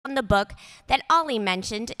on the book that Ollie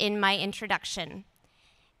mentioned in my introduction.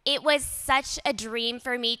 It was such a dream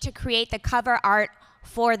for me to create the cover art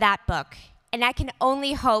for that book, and I can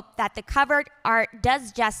only hope that the cover art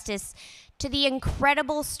does justice to the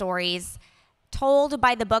incredible stories told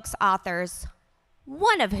by the book's authors,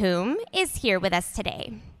 one of whom is here with us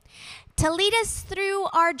today. To lead us through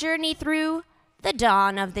our journey through the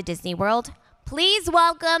dawn of the Disney World, please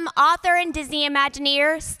welcome author and Disney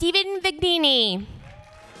Imagineer, Steven Vagnini.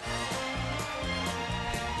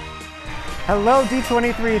 Hello,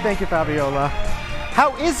 D23. Thank you, Fabiola.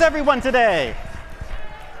 How is everyone today?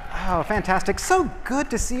 Oh, fantastic. So good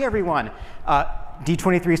to see everyone.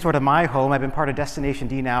 D23 is sort of my home. I've been part of Destination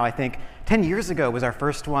D now, I think 10 years ago was our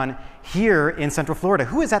first one here in Central Florida.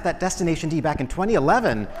 Who was at that Destination D back in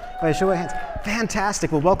 2011? By a show of hands.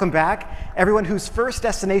 Fantastic. Well, welcome back. Everyone whose first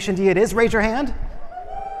Destination D it is, raise your hand.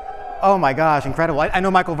 Oh my gosh, incredible. I know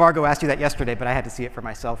Michael Vargo asked you that yesterday, but I had to see it for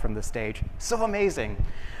myself from the stage. So amazing.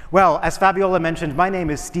 Well, as Fabiola mentioned, my name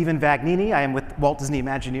is Steven Vagnini. I am with Walt Disney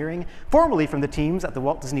Imagineering, formerly from the teams at the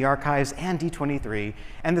Walt Disney Archives and D23.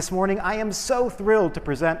 And this morning, I am so thrilled to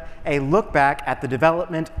present a look back at the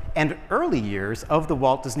development and early years of the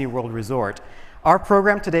Walt Disney World Resort. Our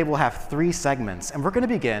program today will have 3 segments, and we're going to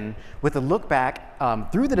begin with a look back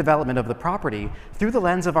through the development of the property through the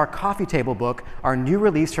lens of our coffee table book, our new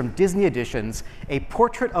release from Disney Editions, A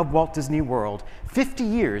Portrait of Walt Disney World, 50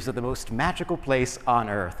 Years of the Most Magical Place on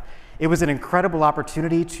Earth. It was an incredible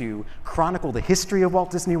opportunity to chronicle the history of Walt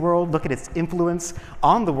Disney World, look at its influence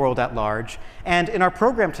on the world at large. And in our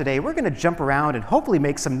program today, we're going to jump around and hopefully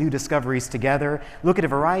make some new discoveries together, look at a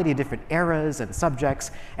variety of different eras and subjects,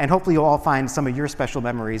 and hopefully you'll all find some of your special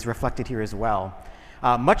memories reflected here as well.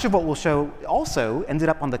 Much of what we'll show also ended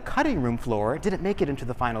up on the cutting room floor, didn't make it into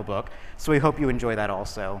the final book, so we hope you enjoy that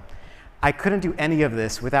also. I couldn't do any of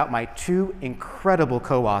this without my 2 incredible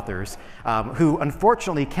co-authors who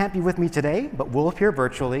unfortunately can't be with me today, but will appear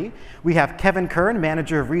virtually. We have Kevin Kern,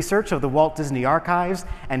 Manager of Research of the Walt Disney Archives,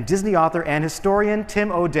 and Disney author and historian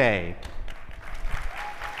Tim O'Day.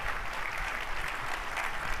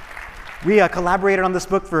 We collaborated on this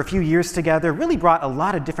book for a few years together, really brought a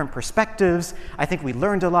lot of different perspectives. I think we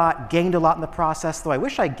learned a lot, gained a lot in the process, though I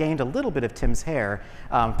wish I gained a little bit of Tim's hair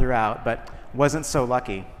throughout, but wasn't so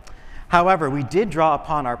lucky. However, we did draw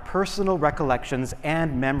upon our personal recollections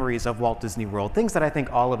and memories of Walt Disney World, things that I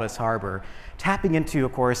think all of us harbor, tapping into,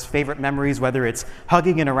 of course, favorite memories, whether it's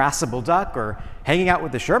hugging an irascible duck or hanging out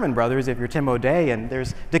with the Sherman brothers if you're Tim O'Day, and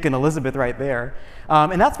there's Dick and Elizabeth right there.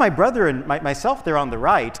 And that's my brother and myself there on the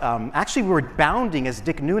right. Actually, we were bounding as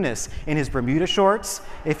Dick Nunis in his Bermuda shorts,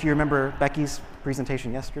 if you remember Becky's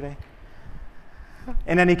presentation yesterday.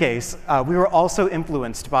 In any case, we were also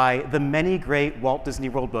influenced by the many great Walt Disney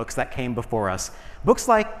World books that came before us. Books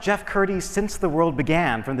like Jeff Curdy's Since the World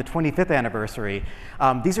Began from the 25th anniversary.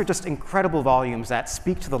 These are just incredible volumes that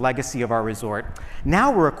speak to the legacy of our resort.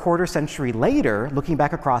 Now we're a quarter century later, looking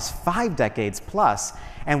back across 5 decades plus,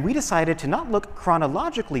 and we decided to not look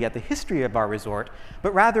chronologically at the history of our resort,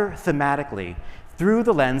 but rather thematically, through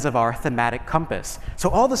the lens of our thematic compass. So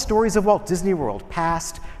all the stories of Walt Disney World,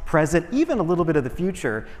 past, present, even a little bit of the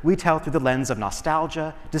future, we tell through the lens of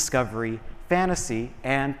nostalgia, discovery, fantasy,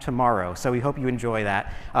 and tomorrow. So we hope you enjoy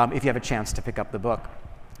that if you have a chance to pick up the book.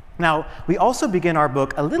 Now, we also begin our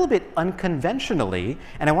book a little bit unconventionally,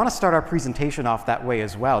 and I want to start our presentation off that way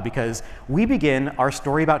as well, because we begin our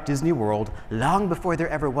story about Disney World long before there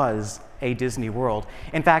ever was a Disney World.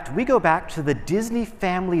 In fact, we go back to the Disney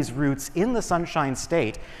family's roots in the Sunshine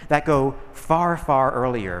State that go far, far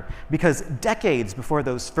earlier, because decades before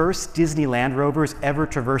those first Disney Land Rovers ever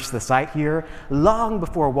traversed the site here, long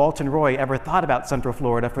before Walt and Roy ever thought about Central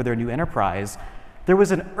Florida for their new enterprise, there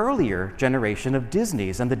was an earlier generation of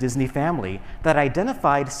Disneys and the Disney family that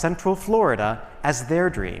identified Central Florida as their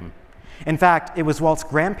dream. In fact, it was Walt's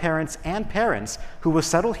grandparents and parents who would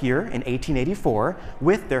settle here in 1884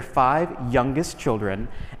 with their 5 youngest children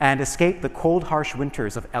and escape the cold, harsh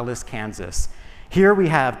winters of Ellis, Kansas. Here we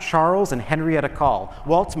have Charles and Henrietta Call,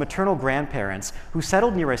 Walt's maternal grandparents, who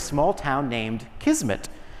settled near a small town named Kismet.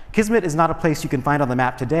 Kismet is not a place you can find on the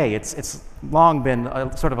map today. It's long been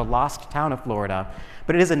sort of a lost town of Florida,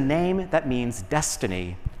 but it is a name that means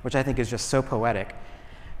destiny, which I think is just so poetic.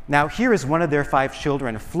 Now, here is one of their 5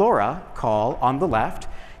 children, Flora Call, on the left.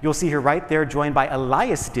 You'll see her right there joined by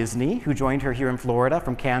Elias Disney, who joined her here in Florida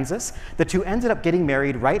from Kansas. The two ended up getting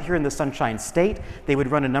married right here in the Sunshine State. They would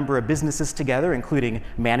run a number of businesses together, including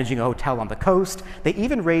managing a hotel on the coast. They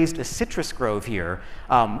even raised a citrus grove here.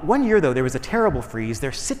 One year, though, there was a terrible freeze.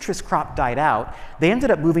 Their citrus crop died out. They ended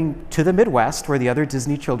up moving to the Midwest, where the other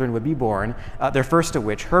Disney children would be born, their first of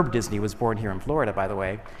which, Herb Disney, was born here in Florida, by the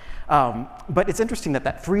way. But it's interesting that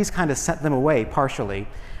that freeze kind of sent them away partially.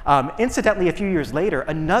 Incidentally, a few years later,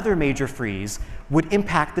 another major freeze would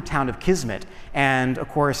impact the town of Kismet. And of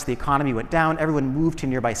course, the economy went down, everyone moved to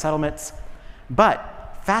nearby settlements.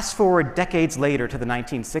 But fast forward decades later to the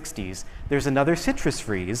 1960s, there's another citrus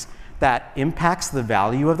freeze that impacts the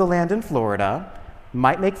value of the land in Florida,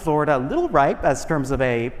 might make Florida a little ripe as terms of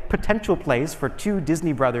a potential place for two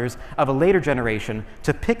Disney brothers of a later generation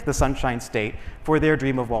to pick the Sunshine State for their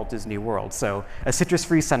dream of Walt Disney World. So a citrus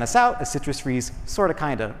freeze sent us out, a citrus freeze sort of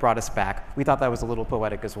kind of brought us back. We thought that was a little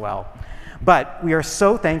poetic as well. But we are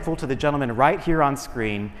so thankful to the gentleman right here on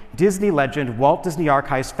screen, Disney legend, Walt Disney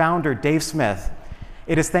Archives founder, Dave Smith.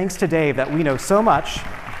 It is thanks to Dave that we know so much.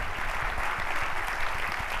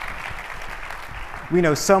 We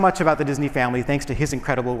know so much about the Disney family thanks to his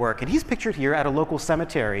incredible work. And he's pictured here at a local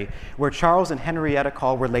cemetery where Charles and Henrietta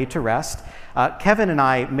Call were laid to rest. Kevin and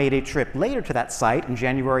I made a trip later to that site in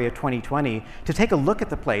January of 2020 to take a look at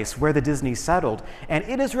the place where the Disneys settled. And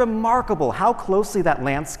it is remarkable how closely that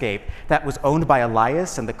landscape that was owned by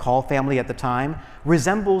Elias and the Call family at the time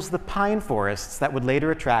resembles the pine forests that would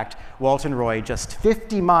later attract Walt and Roy just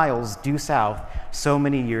 50 miles due south so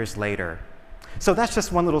many years later. So that's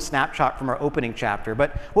just one little snapshot from our opening chapter,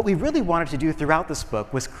 but what we really wanted to do throughout this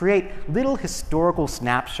book was create little historical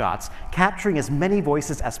snapshots, capturing as many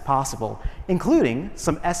voices as possible, including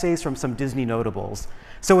some essays from some Disney notables.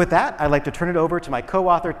 So with that, I'd like to turn it over to my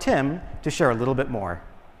co-author, Tim, to share a little bit more.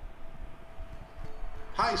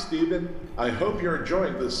 Hi, Steven. I hope you're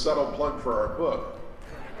enjoying this subtle plug for our book.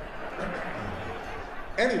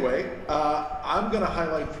 Anyway, I'm going to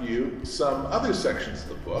highlight for you some other sections of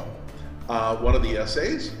the book. One of the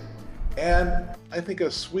essays, and I think a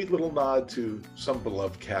sweet little nod to some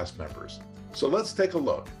beloved cast members. So let's take a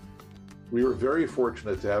look. We were very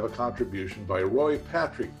fortunate to have a contribution by Roy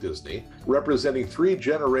Patrick Disney, representing 3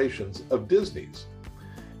 generations of Disneys.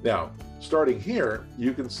 Now, starting here,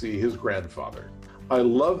 you can see his grandfather. I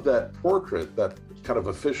love that portrait, that kind of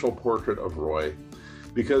official portrait of Roy,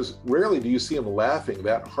 because rarely do you see him laughing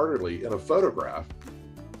that heartily in a photograph.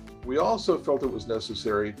 We also felt it was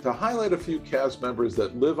necessary to highlight a few cast members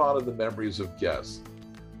that live on in the memories of guests,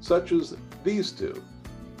 such as these two.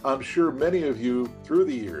 I'm sure many of you, through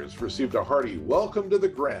the years, received a hearty welcome to the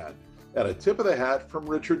Grand and a tip of the hat from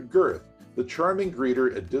Richard Girth, the charming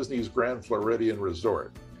greeter at Disney's Grand Floridian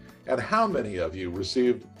Resort. And how many of you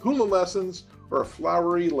received hula lessons or a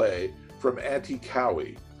flowery lei from Auntie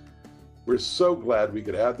Cowie? We're so glad we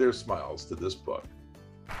could add their smiles to this book.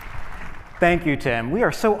 Thank you, Tim. We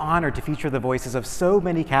are so honored to feature the voices of so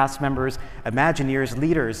many cast members, Imagineers,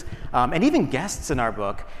 leaders, and even guests in our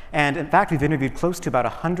book. And in fact, we've interviewed close to about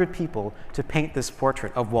 100 people to paint this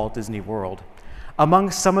portrait of Walt Disney World. Among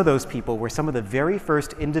some of those people were some of the very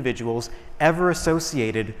first individuals ever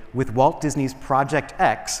associated with Walt Disney's Project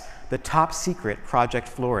X, the top secret Project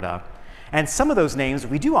Florida. And some of those names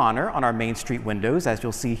we do honor on our Main Street windows, as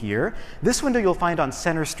you'll see here. This window you'll find on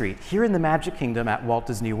Center Street, here in the Magic Kingdom at Walt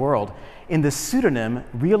Disney World, in the pseudonym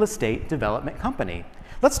Real Estate Development Company.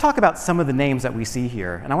 Let's talk about some of the names that we see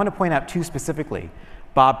here, and I want to point out 2 specifically,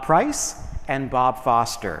 Bob Price and Bob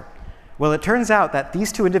Foster. Well, it turns out that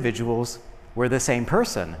these 2 individuals were the same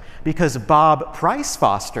person, because Bob Price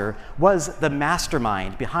Foster was the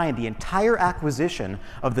mastermind behind the entire acquisition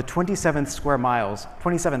of the 27,000 square miles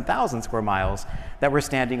that we're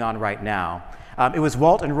standing on right now. It was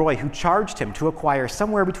Walt and Roy who charged him to acquire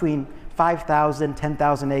somewhere between 5,000,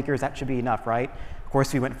 10,000 acres. That should be enough, right? Of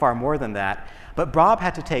course, we went far more than that. But Bob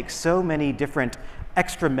had to take so many different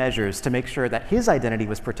extra measures to make sure that his identity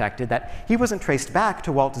was protected, that he wasn't traced back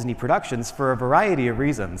to Walt Disney Productions for a variety of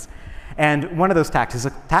reasons. And one of those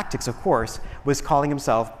tactics, of course, was calling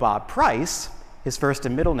himself Bob Price, his first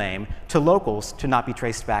and middle name, to locals to not be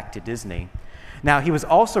traced back to Disney. Now, he was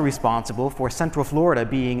also responsible for Central Florida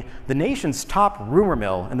being the nation's top rumor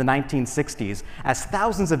mill in the 1960s, as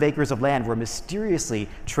thousands of acres of land were mysteriously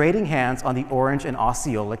trading hands on the Orange and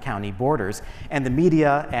Osceola County borders. And the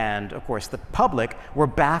media and, of course, the public were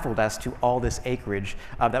baffled as to all this acreage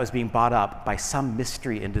that was being bought up by some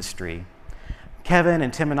mystery industry. Kevin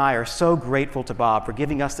and Tim and I are so grateful to Bob for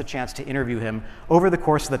giving us the chance to interview him over the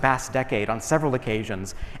course of the past decade on several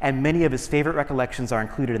occasions, and many of his favorite recollections are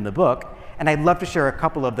included in the book, and I'd love to share a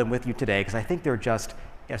couple of them with you today because I think they're just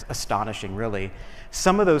astonishing, really.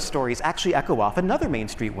 Some of those stories actually echo off another Main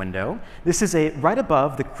Street window. This is right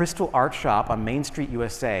above the Crystal Art Shop on Main Street,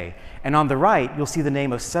 USA. And on the right, you'll see the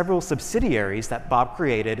name of several subsidiaries that Bob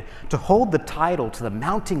created to hold the title to the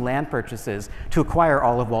mounting land purchases to acquire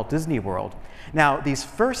all of Walt Disney World. Now, these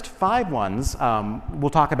first 5 ones we'll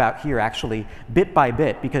talk about here actually bit by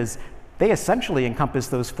bit, because they essentially encompass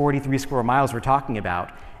those 43 square miles we're talking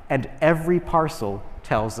about, and every parcel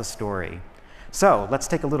tells a story. So let's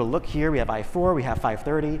take a little look here. We have I-4, we have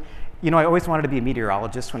 530. You know, I always wanted to be a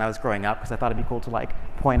meteorologist when I was growing up because I thought it'd be cool to like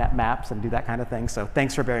point at maps and do that kind of thing. So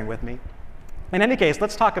thanks for bearing with me. In any case,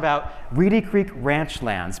 let's talk about Reedy Creek Ranch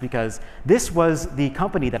Lands, because this was the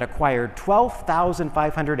company that acquired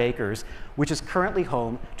 12,500 acres, which is currently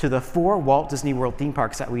home to the 4 Walt Disney World theme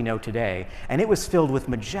parks that we know today. And it was filled with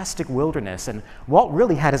majestic wilderness, and Walt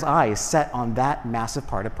really had his eyes set on that massive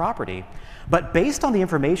part of property. But based on the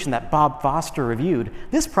information that Bob Foster reviewed,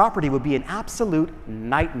 this property would be an absolute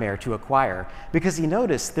nightmare to acquire, because he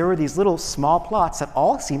noticed there were these little small plots that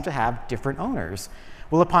all seemed to have different owners.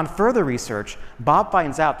 Well, upon further research, Bob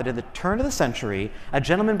finds out that at the turn of the century, a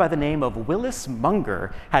gentleman by the name of Willis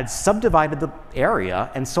Munger had subdivided the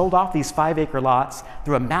area and sold off these 5-acre lots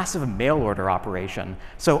through a massive mail order operation.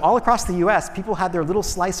 So all across the US, people had their little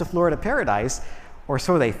slice of Florida paradise, or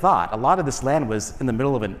so they thought. A lot of this land was in the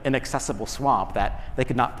middle of an inaccessible swamp that they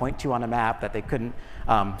could not point to on a map, that they couldn't,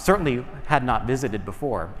 certainly had not visited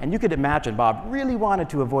before. And you could imagine Bob really wanted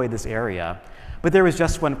to avoid this area. But there was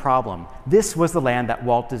just one problem. This was the land that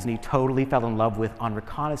Walt Disney totally fell in love with on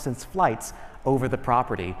reconnaissance flights over the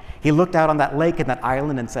property. He looked out on that lake and that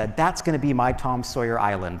island and said, that's going to be my Tom Sawyer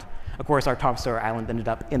Island. Of course, our Tom Sawyer Island ended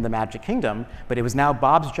up in the Magic Kingdom, but it was now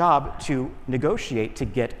Bob's job to negotiate to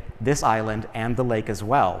get this island and the lake as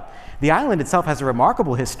well. The island itself has a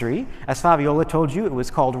remarkable history. As Fabiola told you, it was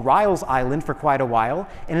called Riles Island for quite a while,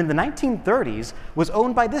 and in the 1930s was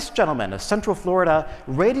owned by this gentleman, a Central Florida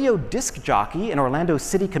radio disc jockey and Orlando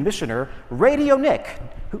City Commissioner, Radio Nick,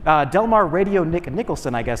 Delmar Radio Nick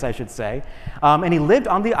Nicholson, I guess I should say. And he lived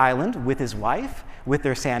on the island with his wife, with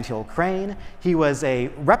their sandhill crane. He was a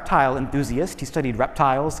reptile enthusiast. He studied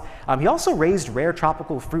reptiles. He also raised rare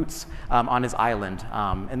tropical fruits on his island,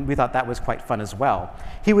 and we thought that was quite fun as well.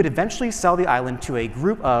 He would eventually sell the island to a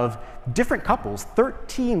group of different couples,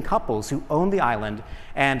 13 couples who owned the island,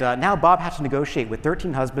 and now Bob had to negotiate with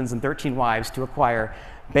 13 husbands and 13 wives to acquire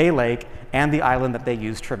Bay Lake and the island that they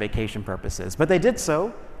used for vacation purposes. But they did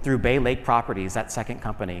so through Bay Lake Properties, that second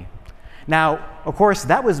company. Now, of course,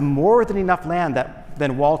 that was more than enough land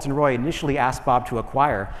than Walt and Roy initially asked Bob to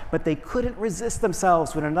acquire, but they couldn't resist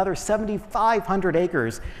themselves when another 7,500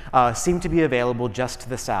 acres seemed to be available just to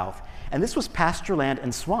the south. And this was pasture land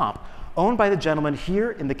and swamp owned by the gentleman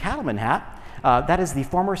here in the cattleman hat. That is the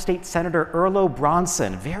former state senator Earlo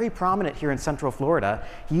Bronson, very prominent here in Central Florida.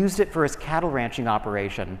 He used it for his cattle ranching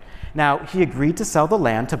operation. Now, he agreed to sell the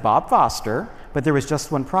land to Bob Foster, but there was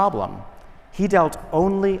just one problem. He dealt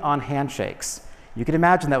only on handshakes. You can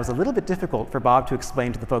imagine that was a little bit difficult for Bob to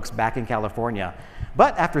explain to the folks back in California.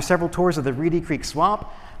 But after several tours of the Reedy Creek Swamp,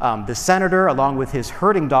 the senator, along with his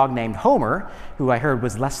herding dog named Homer, who I heard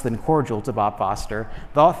was less than cordial to Bob Foster,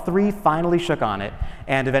 the 3 finally shook on it,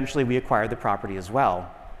 and eventually we acquired the property as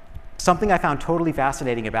well. Something I found totally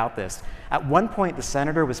fascinating about this, at one point the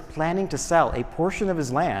senator was planning to sell a portion of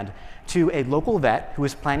his land to a local vet who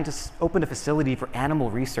was planning to open a facility for animal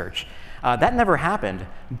research. That never happened,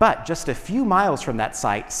 but just a few miles from that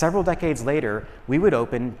site, several decades later, we would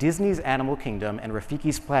open Disney's Animal Kingdom and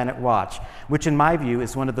Rafiki's Planet Watch, which in my view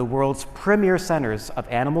is one of the world's premier centers of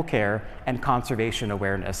animal care and conservation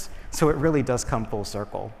awareness. So it really does come full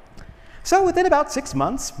circle. So within about 6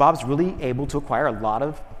 months, Bob's really able to acquire a lot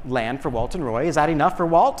of land for Walt and Roy. Is that enough for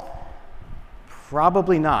Walt?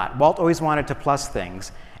 Probably not. Walt always wanted to plus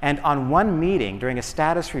things. And on one meeting during a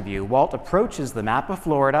status review, Walt approaches the map of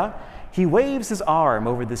Florida. He waves his arm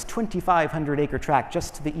over this 2,500 acre tract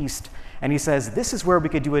just to the east, and he says, this is where we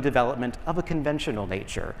could do a development of a conventional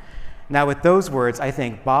nature. Now, with those words, I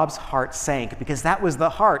think Bob's heart sank, because that was the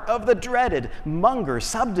heart of the dreaded Munger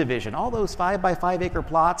subdivision. All those 5-by-5 acre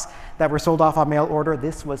plots that were sold off on mail order,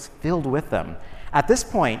 this was filled with them. At this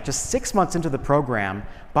point, just 6 months into the program,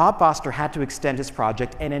 Bob Foster had to extend his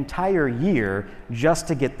project an entire year just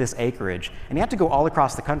to get this acreage, and he had to go all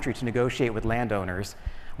across the country to negotiate with landowners.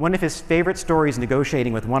 One of his favorite stories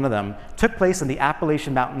negotiating with one of them took place in the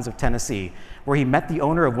Appalachian Mountains of Tennessee, where he met the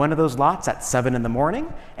owner of one of those lots at 7 in the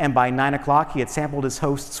morning, and by 9 o'clock he had sampled his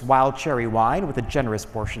host's wild cherry wine with a generous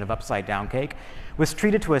portion of upside-down cake, was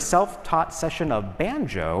treated to a self-taught session of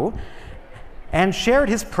banjo, and shared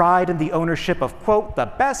his pride in the ownership of, quote, the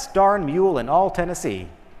best darn mule in all Tennessee.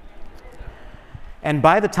 And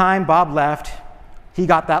by the time Bob left, he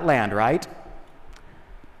got that land, right?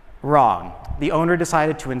 Wrong. The owner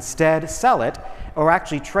decided to instead sell it, or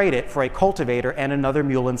actually trade it for a cultivator and another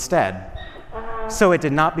mule instead. So it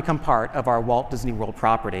did not become part of our Walt Disney World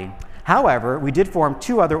property. However, we did form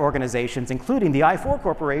 2 other organizations, including the I-4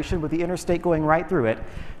 Corporation with the interstate going right through it,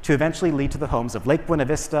 to eventually lead to the homes of Lake Buena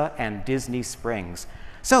Vista and Disney Springs.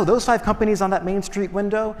 So those 5 companies on that Main Street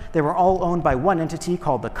window, they were all owned by one entity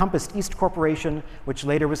called the Compass East Corporation, which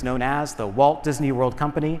later was known as the Walt Disney World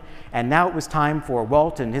Company. And now it was time for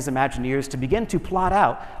Walt and his Imagineers to begin to plot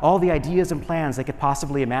out all the ideas and plans they could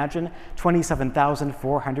possibly imagine,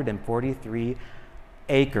 27,443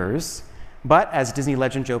 acres. But as Disney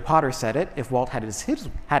legend Joe Potter said it, if Walt had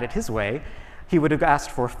it his way, he would have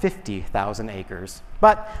asked for 50,000 acres.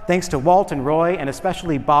 But thanks to Walt and Roy, and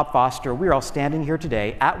especially Bob Foster, we're all standing here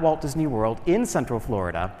today at Walt Disney World in Central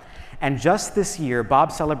Florida. And just this year,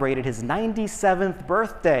 Bob celebrated his 97th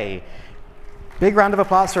birthday. Big round of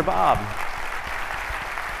applause for Bob.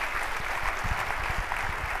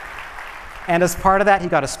 And as part of that, he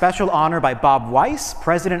got a special honor by Bob Weiss,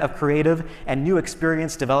 President of Creative and New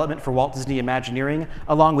Experience Development for Walt Disney Imagineering,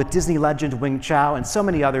 along with Disney legend Wing Chow and so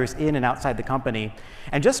many others in and outside the company.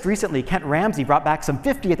 And just recently, Kent Ramsey brought back some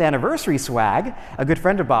 50th anniversary swag, a good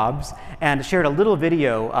friend of Bob's, and shared a little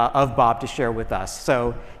video of Bob to share with us.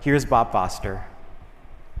 So here's Bob Foster.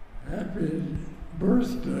 Happy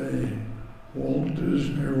birthday, Walt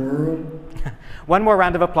Disney World. One more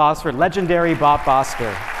round of applause for legendary Bob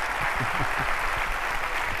Foster.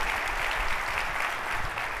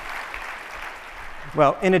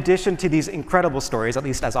 Well, in addition to these incredible stories, at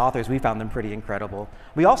least as authors, we found them pretty incredible,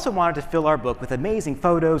 we also wanted to fill our book with amazing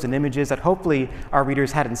photos and images that hopefully our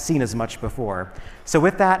readers hadn't seen as much before. So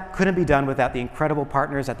with that, couldn't be done without the incredible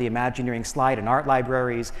partners at the Imagineering Slide and Art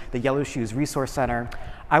Libraries, the Yellow Shoes Resource Center.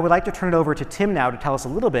 I would like to turn it over to Tim now to tell us a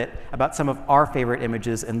little bit about some of our favorite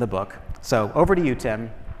images in the book. So over to you, Tim.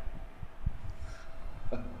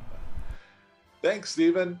 Thanks,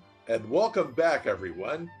 Steven, and welcome back,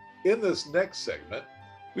 everyone. In this next segment,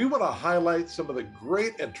 we want to highlight some of the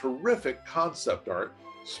great and terrific concept art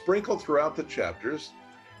sprinkled throughout the chapters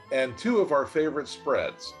and 2 of our favorite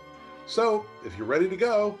spreads. So, if you're ready to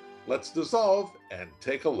go, let's dissolve and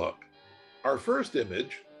take a look. Our first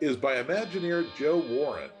image is by Imagineer Joe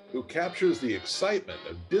Warren, who captures the excitement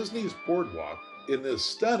of Disney's Boardwalk in this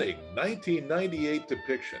stunning 1998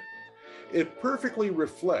 depiction. It perfectly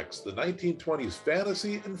reflects the 1920s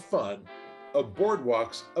fantasy and fun of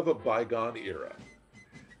boardwalks of a bygone era.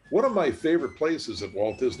 One of my favorite places at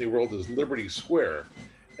Walt Disney World is Liberty Square,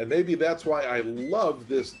 and maybe that's why I love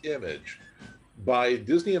this image. By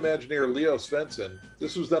Disney Imagineer Leo Svensson,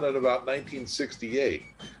 this was done in about 1968.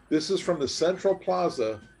 This is from the Central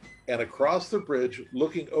Plaza and across the bridge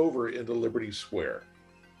looking over into Liberty Square.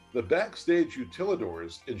 The backstage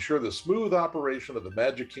utilidors ensure the smooth operation of the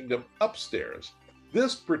Magic Kingdom upstairs.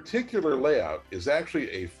 This particular layout is actually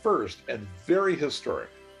a first and very historic.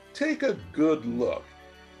 Take a good look.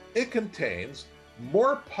 It contains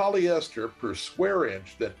more polyester per square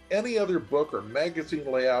inch than any other book or magazine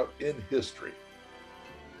layout in history.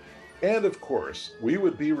 And of course, we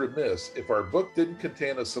would be remiss if our book didn't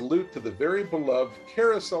contain a salute to the very beloved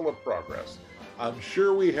Carousel of Progress. I'm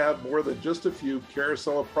sure we have more than just a few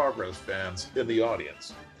Carousel of Progress fans in the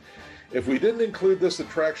audience. If we didn't include this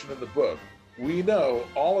attraction in the book, we know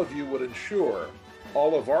all of you would ensure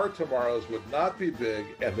all of our tomorrows would not be big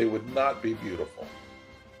and they would not be beautiful.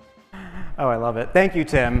 Oh, I love it. Thank you,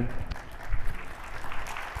 Tim.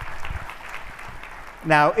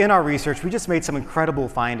 Now, in our research, we just made some incredible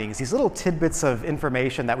findings, these little tidbits of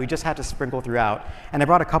information that we just had to sprinkle throughout, and I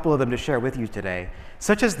brought a couple of them to share with you today,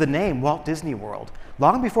 such as the name Walt Disney World.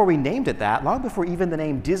 Long before we named it that, long before even the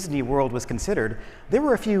name Disney World was considered, there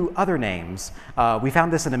were a few other names. We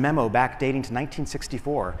found this in a memo back dating to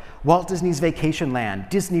 1964. Walt Disney's Vacation Land,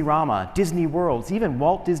 Disneyrama, Disney Worlds, even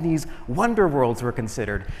Walt Disney's Wonder Worlds were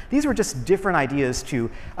considered. These were just different ideas to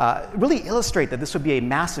really illustrate that this would be a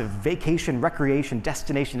massive vacation, recreation,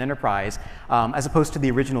 destination enterprise, as opposed to the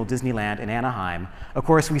original Disneyland in Anaheim. Of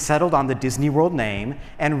course, we settled on the Disney World name,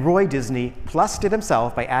 and Roy Disney plussed it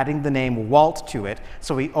himself by adding the name Walt to it,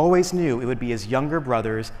 so he always knew it would be his younger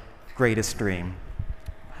brother's greatest dream.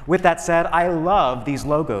 With that said, I love these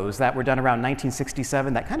logos that were done around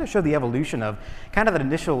 1967 that kind of show the evolution of kind of an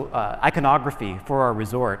initial iconography for our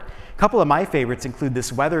resort. A couple of my favorites include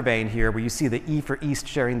this weather vane here, where you see the E for East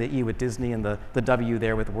sharing the E with Disney and the W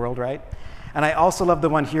there with World, right? And I also love the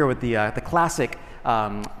one here with the classic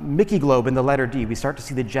Mickey globe in the letter D. We start to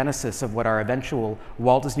see the genesis of what our eventual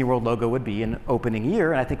Walt Disney World logo would be in opening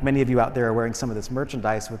year, and I think many of you out there are wearing some of this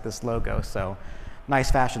merchandise with this logo, so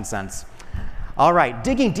Nice fashion sense. All right,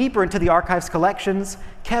 digging deeper into the archives collections,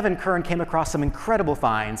 Kevin Kern came across some incredible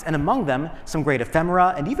finds, and among them, some great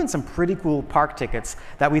ephemera and even some pretty cool park tickets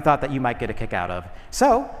that we thought that you might get a kick out of.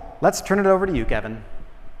 So let's turn it over to you, Kevin.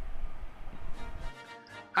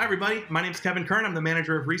 Hi, everybody. My name is Kevin Kern. I'm the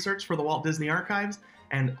manager of research for the Walt Disney Archives,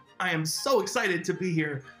 and I am so excited to be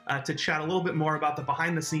here to chat a little bit more about the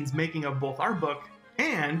behind-the-scenes making of both our book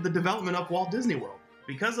and the development of Walt Disney World.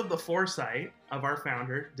 Because of the foresight of our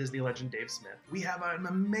founder, Disney legend Dave Smith, we have an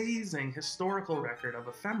amazing historical record of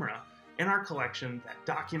ephemera in our collection that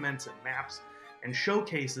documents and maps and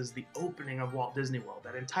showcases the opening of Walt Disney World,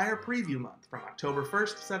 that entire preview month from October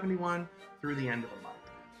 1st, 71 through the end of the month.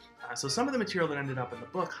 So some of the material that ended up in the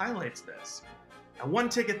book highlights this. Now, one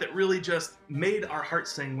ticket that really just made our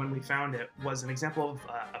hearts sing when we found it was an example of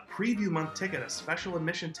a preview month ticket, a special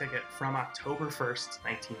admission ticket from October 1st,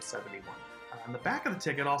 1971. On the back of the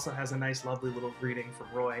ticket also has a nice, lovely little greeting from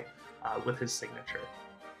Roy with his signature.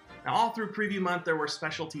 Now, all through preview month, there were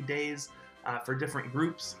specialty days for different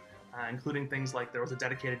groups, including things like there was a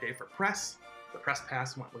dedicated day for press. The press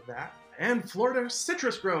pass went with that. And Florida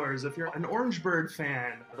citrus growers, if you're an Orange Bird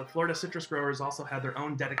fan, the Florida citrus growers also had their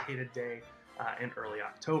own dedicated day in early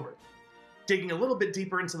October. Digging a little bit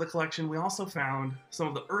deeper into the collection, we also found some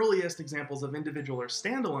of the earliest examples of individual or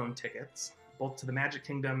standalone tickets, both to the Magic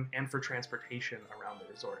Kingdom and for transportation around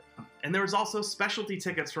the resort. And there was also specialty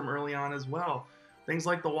tickets from early on as well. Things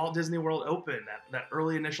like the Walt Disney World Open, that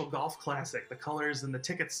early initial golf classic. The colors and the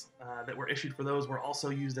tickets that were issued for those were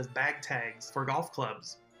also used as bag tags for golf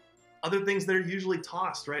clubs. Other things that are usually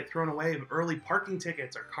tossed, right, thrown away, early parking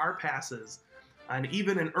tickets or car passes, and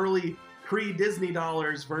even an early pre-Disney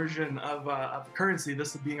dollars version of currency,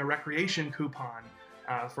 this being a recreation coupon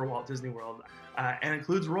for Walt Disney World, and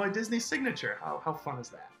includes Roy Disney's signature. How fun is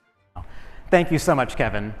that? Thank you so much,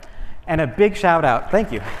 Kevin. And a big shout out,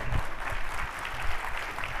 thank you.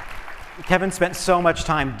 Kevin spent so much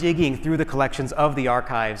time digging through the collections of the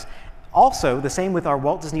archives. Also, the same with our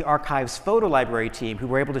Walt Disney Archives photo library team, who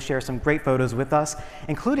were able to share some great photos with us,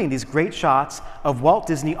 including these great shots of Walt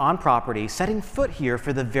Disney on property, setting foot here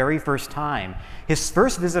for the very first time. His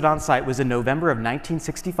first visit on site was in November of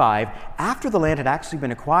 1965, after the land had actually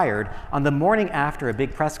been acquired, on the morning after a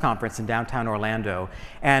big press conference in downtown Orlando.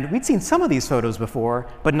 And we'd seen some of these photos before,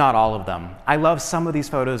 but not all of them. I love some of these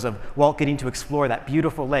photos of Walt getting to explore that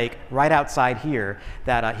beautiful lake right outside here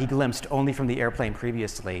that he glimpsed only from the airplane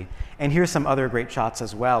previously. And here's some other great shots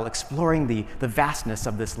as well, exploring the vastness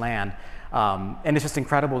of this land. And it's just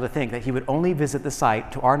incredible to think that he would only visit the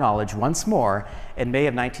site, to our knowledge, once more in May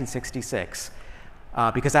of 1966.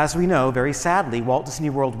 Because as we know, very sadly, Walt Disney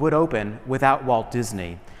World would open without Walt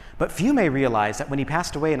Disney. But few may realize that when he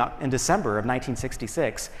passed away in December of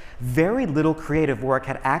 1966, very little creative work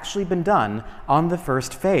had actually been done on the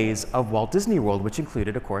first phase of Walt Disney World, which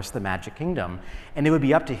included, of course, the Magic Kingdom. And it would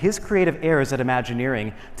be up to his creative heirs at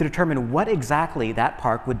Imagineering to determine what exactly that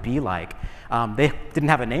park would be like. They didn't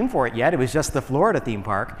have a name for it yet, it was just the Florida theme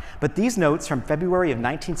park, but these notes from February of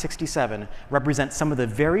 1967 represent some of the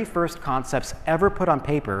very first concepts ever put on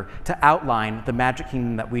paper to outline the Magic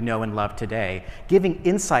Kingdom that we know and love today, giving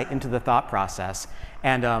insight into the thought process.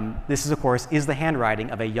 And this is, of course, the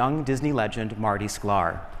handwriting of a young Disney legend, Marty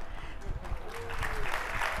Sklar.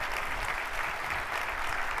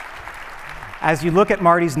 As you look at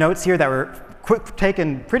Marty's notes here that were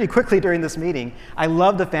taken pretty quickly during this meeting, I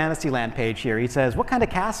love the Fantasyland page here. He says, what kind of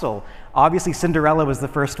castle? Obviously, Cinderella was the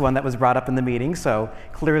first one that was brought up in the meeting, so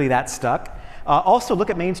clearly that stuck. Also,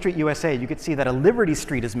 look at Main Street USA. You could see that a Liberty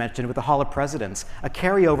Street is mentioned with the Hall of Presidents, a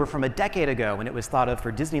carryover from a decade ago when it was thought of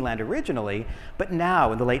for Disneyland originally, but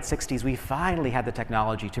now in the late 60s, we finally had the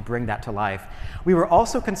technology to bring that to life. We were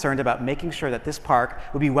also concerned about making sure that this park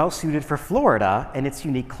would be well suited for Florida and its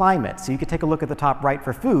unique climate. So you could take a look at the top right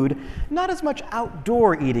for food. Not as much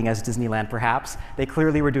outdoor eating as Disneyland, perhaps. They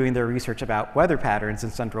clearly were doing their research about weather patterns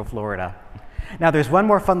in Central Florida. Now, there's one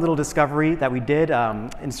more fun little discovery that we did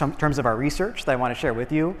in terms of our research that I want to share with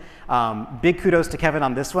you. Big kudos to Kevin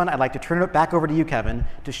on this one. I'd like to turn it back over to you, Kevin,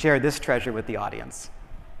 to share this treasure with the audience.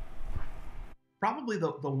 Probably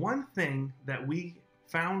the one thing that we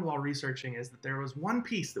found while researching is that there was one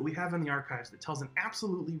piece that we have in the archives that tells an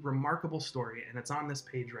absolutely remarkable story, and it's on this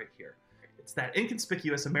page right here. It's that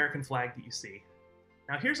inconspicuous American flag that you see.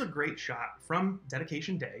 Now, here's a great shot from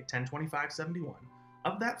Dedication Day, 10/25/71,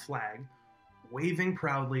 of that flag waving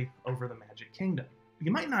proudly over the Magic Kingdom. You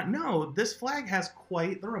might not know, this flag has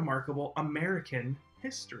quite the remarkable American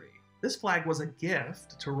history. This flag was a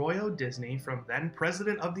gift to Roy O. Disney from then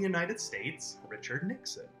President of the United States, Richard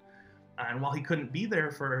Nixon. And while he couldn't be there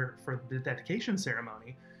for the dedication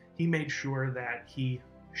ceremony, he made sure that he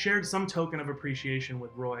shared some token of appreciation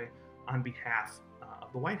with Roy on behalf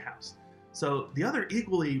of the White House. So the other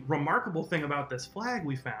equally remarkable thing about this flag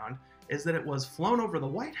we found is that it was flown over the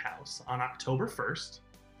White House on October 1st,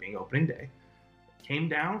 being opening day, came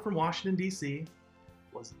down from Washington, D.C.,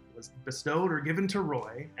 was bestowed or given to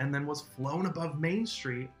Roy, and then was flown above Main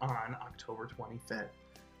Street on October 25th.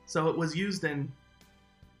 So it was used in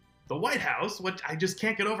the White House, which I just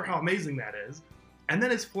can't get over how amazing that is, and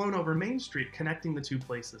then it's flown over Main Street, connecting the two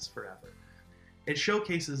places forever. It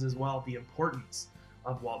showcases as well the importance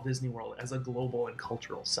of Walt Disney World as a global and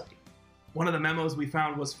cultural site. One of the memos we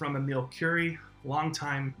found was from Emile Curie,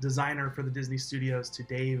 longtime designer for the Disney Studios, to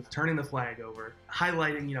Dave, turning the flag over,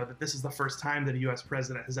 highlighting, that this is the first time that a U.S.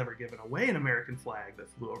 president has ever given away an American flag that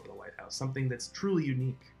flew over the White House, something that's truly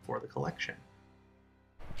unique for the collection.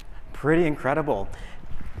 Pretty incredible.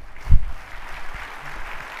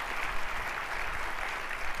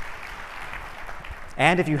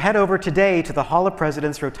 And if you head over today to the Hall of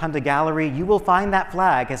Presidents Rotunda Gallery, you will find that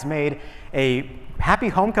flag has made a happy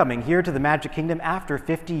homecoming here to the Magic Kingdom after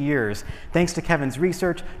 50 years. Thanks to Kevin's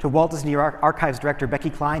research, to Walt Disney Archives director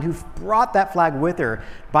Becky Cline, who brought that flag with her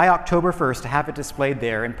by October 1st to have it displayed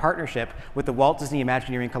there in partnership with the Walt Disney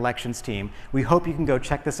Imagineering Collections team. We hope you can go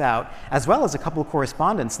check this out, as well as a couple of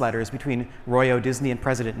correspondence letters between Roy O. Disney and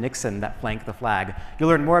President Nixon that flank the flag. You'll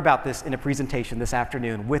learn more about this in a presentation this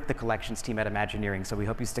afternoon with the collections team at Imagineering, so we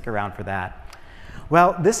hope you stick around for that.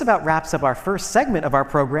 Well, this about wraps up our first segment of our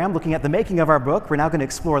program, looking at the making of our book. We're now going to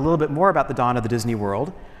explore a little bit more about the dawn of the Disney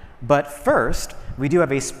World. But first, we do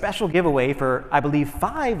have a special giveaway for, I believe,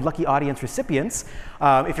 5 lucky audience recipients.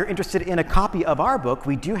 If you're interested in a copy of our book,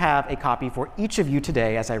 we do have a copy for each of you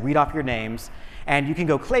today as I read off your names. And you can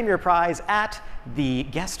go claim your prize at the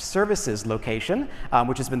guest services location,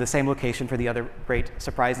 which has been the same location for the other great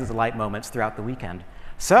surprise and delight moments throughout the weekend.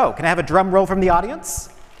 So, can I have a drum roll from the audience?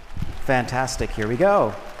 Fantastic, here we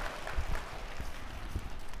go.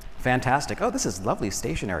 Fantastic. Oh, this is lovely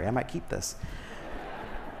stationery. I might keep this.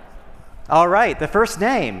 All right, the first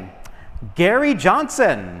name, Gary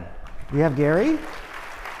Johnson. We have Gary?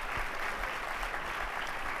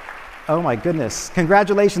 Oh my goodness.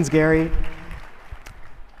 Congratulations, Gary.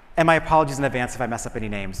 And my apologies in advance if I mess up any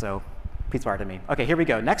names, so please pardon me. Okay, here we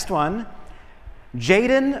go. Next one,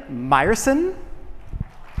 Jaden Meyerson.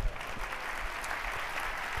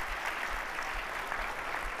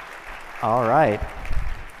 All right.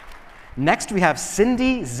 Next, we have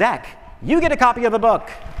Cindy Zeck. You get a copy of the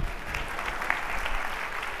book.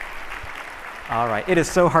 All right. It is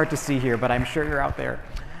so hard to see here, but I'm sure you're out there.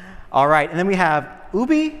 All right. And then we have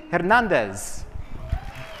Ubi Hernandez.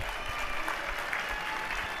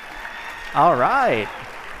 All right.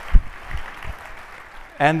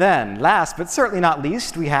 And then, last but certainly not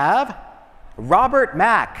least, we have Robert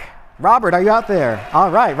Mack. Robert, are you out there?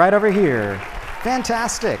 All right. Right over here.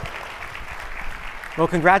 Fantastic. Well,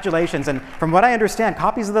 congratulations, and from what I understand,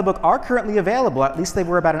 copies of the book are currently available, at least they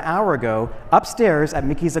were about an hour ago, upstairs at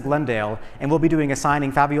Mickey's of Glendale, and we'll be doing a signing.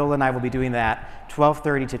 Fabiola and I will be doing that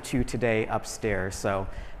 12:30 to 2 today upstairs, so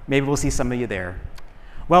maybe we'll see some of you there.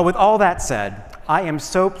 Well, with all that said, I am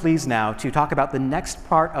so pleased now to talk about the next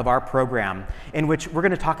part of our program, in which we're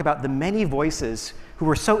going to talk about the many voices who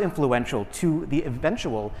were so influential to the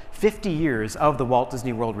eventual 50 years of the Walt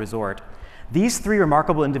Disney World Resort. These 3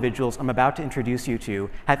 remarkable individuals I'm about to introduce you to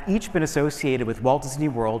have each been associated with Walt Disney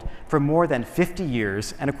World for more than 50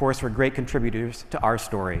 years, and of course were great contributors to our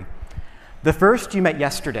story. The first you met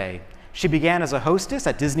yesterday. She began as a hostess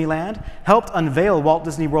at Disneyland, helped unveil Walt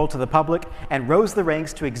Disney World to the public, and rose the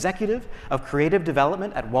ranks to executive of creative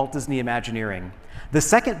development at Walt Disney Imagineering. The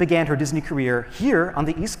second began her Disney career here on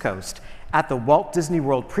the East Coast at the Walt Disney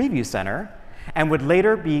World Preview Center, and would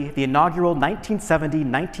later be the inaugural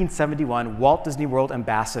 1970-1971 Walt Disney World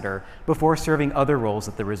Ambassador before serving other roles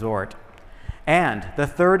at the resort. And the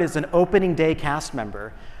third is an opening day cast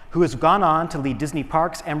member who has gone on to lead Disney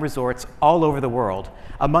parks and resorts all over the world.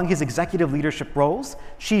 Among his executive leadership roles,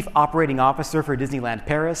 Chief Operating Officer for Disneyland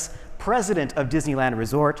Paris, President of Disneyland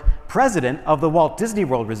Resort, President of the Walt Disney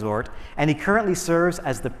World Resort, and he currently serves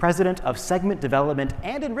as the President of Segment Development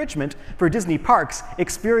and Enrichment for Disney Parks,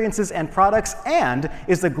 Experiences and Products, and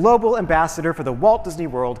is the Global Ambassador for the Walt Disney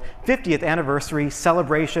World 50th Anniversary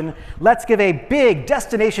Celebration. Let's give a big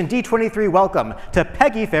Destination D23 welcome to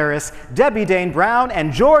Peggie Fariss, Debby, Dane, Browne,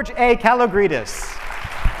 and George A. Kalogridis.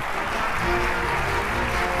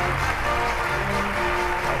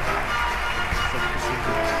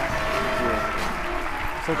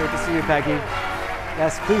 So great to see you, Peggie.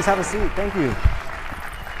 Yes, please have a seat. Thank you.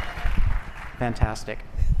 Fantastic.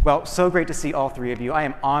 Well, so great to see all three of you. I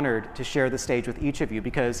am honored to share the stage with each of you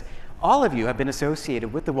because all of you have been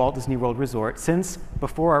associated with the Walt Disney World Resort since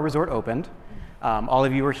before our resort opened. All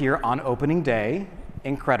of you were here on opening day,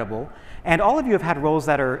 incredible. And all of you have had roles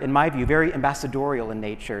that are, in my view, very ambassadorial in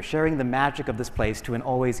nature, sharing the magic of this place to an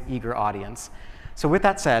always eager audience. So with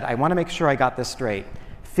that said, I want to make sure I got this straight.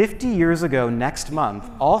 50 years ago next month,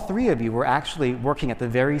 all three of you were actually working at the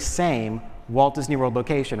very same Walt Disney World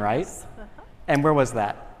location, right? And where was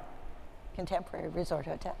that? Contemporary Resort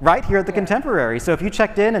Hotel. Right here at the Contemporary. So if you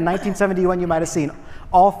checked in 1971, you might have seen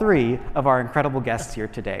all three of our incredible guests here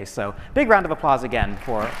today. So big round of applause again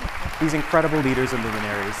for these incredible leaders and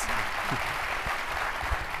luminaries.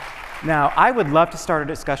 Now, I would love to start a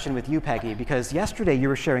discussion with you, Peggy, because yesterday you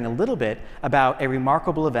were sharing a little bit about a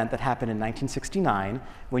remarkable event that happened in 1969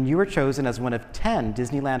 when you were chosen as one of 10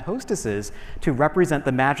 Disneyland hostesses to represent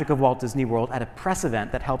the magic of Walt Disney World at a press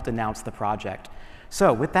event that helped announce the project.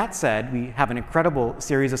 So with that said, we have an incredible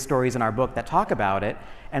series of stories in our book that talk about it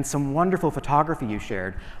and some wonderful photography you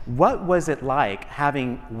shared. What was it like,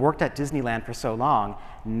 having worked at Disneyland for so long,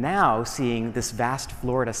 now seeing this vast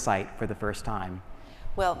Florida site for the first time?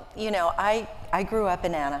 Well, you know, I grew up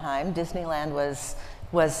in Anaheim. Disneyland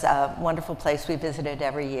was a wonderful place we visited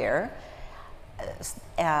every year.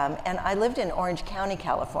 And I lived in Orange County,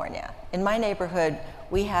 California. In my neighborhood,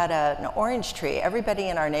 we had an orange tree. Everybody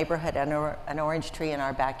in our neighborhood had an orange tree in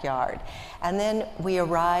our backyard. And then we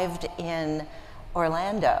arrived in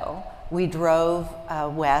Orlando. We drove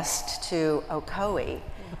west to Ocoee.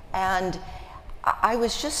 And I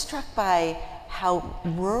was just struck by how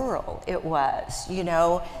rural it was. You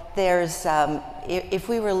know, there's, if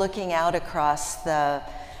we were looking out across the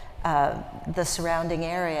surrounding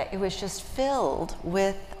area, it was just filled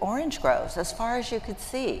with orange groves as far as you could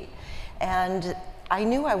see. And I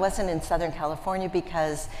knew I wasn't in Southern California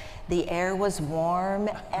because the air was warm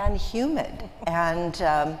and humid. And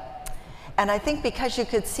I think because you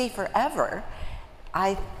could see forever,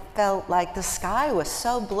 I felt like the sky was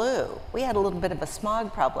so blue. We had a little bit of a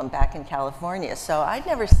smog problem back in California, so I'd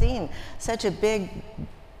never seen such a big,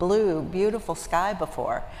 blue, beautiful sky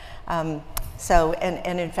before. And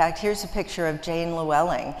in fact, here's a picture of Jane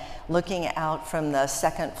Llewellyn looking out from the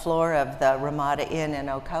second floor of the Ramada Inn in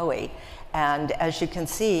Ocoee. And as you can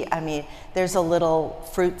see, I mean, there's a little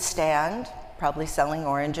fruit stand, probably selling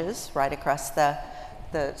oranges, right across the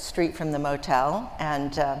street from the motel.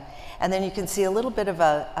 And then you can see a little bit of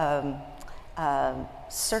a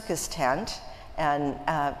circus tent, and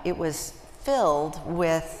it was filled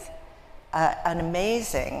with an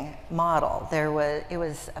amazing model. It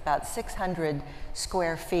was about 600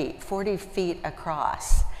 square feet, 40 feet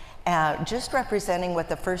across, just representing what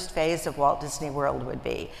the first phase of Walt Disney World would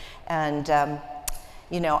be. And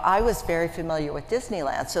you know, I was very familiar with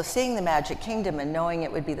Disneyland, so seeing the Magic Kingdom and knowing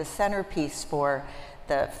it would be the centerpiece for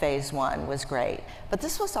the phase one was great. But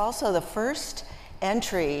this was also the first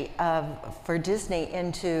entry for Disney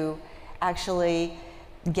into actually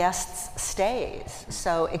guests' stays.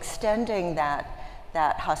 So extending that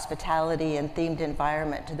hospitality and themed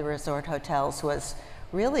environment to the resort hotels was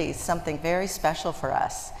really something very special for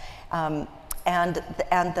us. And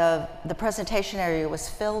the presentation area was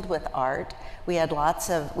filled with art. We had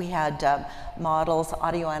models,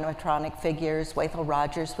 audio animatronic figures. Wathel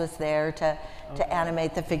Rogers was there to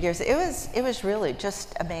animate the figures. It was really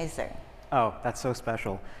just amazing. Oh, that's so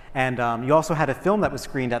special. And you also had a film that was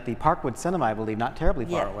screened at the Parkwood Cinema, I believe, not terribly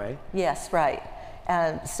far away. Yes, right.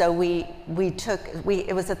 And so it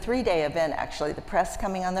was a 3-day event actually, the press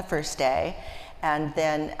coming on the first day, and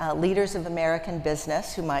then leaders of American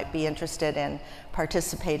business who might be interested in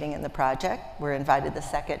participating in the project were invited the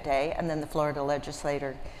second day, and then the Florida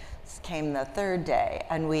legislators came the third day.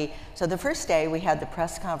 And so the first day we had the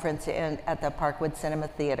press conference at the Parkwood Cinema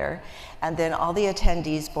Theater, and then all the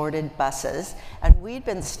attendees boarded buses, and we'd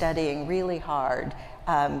been studying really hard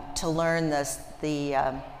to learn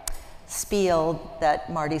the spiel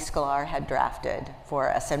that Marty Sklar had drafted for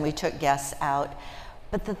us, and we took guests out.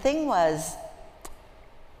 But the thing was,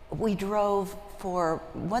 we drove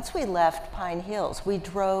once we left Pine Hills, we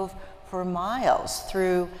drove for miles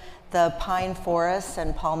through the pine forests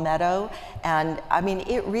and palmetto, and I mean,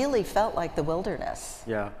 it really felt like the wilderness.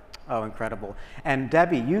 Yeah. Oh, incredible. And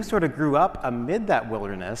Debbie, you sort of grew up amid that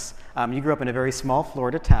wilderness. You grew up in a very small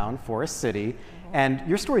Florida town, Forest City, and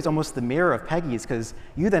your story is almost the mirror of Peggie's because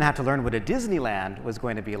you then had to learn what a Disneyland was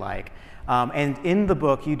going to be like. And in the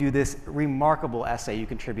book, you do this remarkable essay you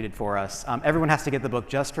contributed for us. Everyone has to get the book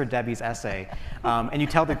just for Debbie's essay. And you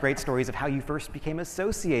tell the great stories of how you first became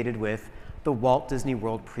associated with the Walt Disney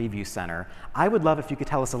World Preview Center. I would love if you could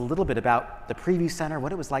tell us a little bit about the Preview Center,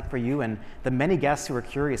 what it was like for you and the many guests who were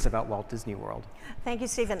curious about Walt Disney World. Thank you,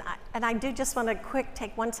 Stephen. And I do just want to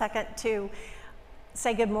take 1 second to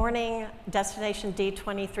say good morning, Destination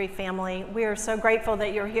D23 family. We are so grateful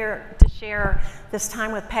that you're here to share this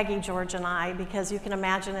time with Peggy, George, and I, because you can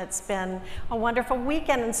imagine it's been a wonderful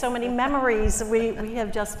weekend and so many memories. We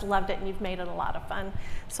have just loved it, and you've made it a lot of fun.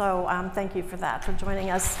 So thank you for that, for joining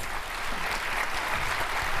us.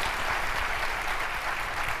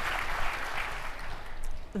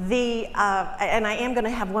 And I am going to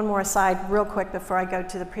have one more aside real quick before I go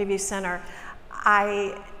to the Preview Center.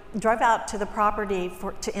 I drove out to the property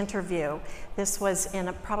to interview. This was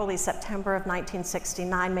in probably September of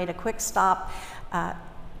 1969, made a quick stop,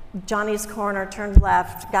 Johnny's Corner, turned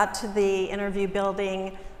left, got to the interview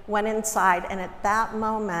building, went inside, and at that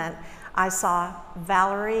moment, I saw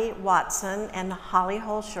Valerie Watson and Holly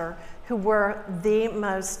Holscher, who were the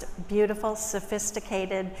most beautiful,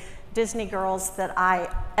 sophisticated Disney girls that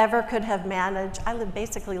I ever could have managed. I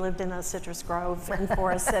basically lived in a citrus grove in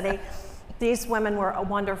Forest City. These women were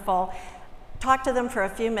wonderful. Talked to them for a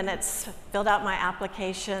few minutes, filled out my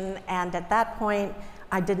application, and at that point,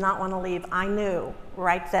 I did not want to leave. I knew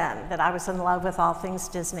right then that I was in love with all things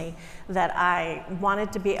Disney, that I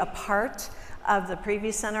wanted to be a part of the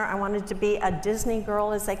Preview Center. I wanted to be a Disney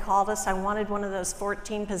girl, as they called us. I wanted one of those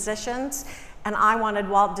 14 positions, and I wanted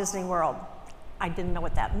Walt Disney World. I didn't know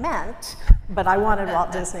what that meant, but I wanted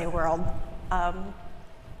Walt Disney World.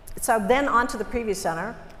 So then on to the Preview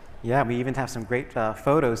Center. Yeah, we even have some great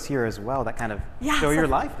photos here as well that kind of show your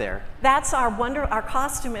life there. That's our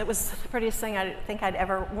costume. It was the prettiest thing I think I'd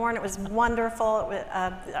ever worn. It was wonderful.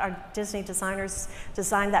 Our Disney designers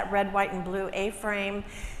designed that red, white, and blue A-frame.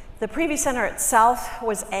 The Preview Center itself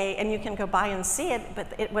was and you can go by and see it, but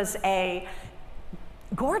it was a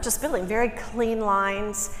gorgeous building, very clean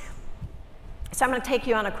lines. So I'm going to take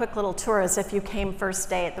you on a quick little tour as if you came first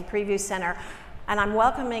day at the Preview Center. And I'm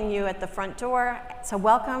welcoming you at the front door. So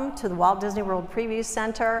welcome to the Walt Disney World Preview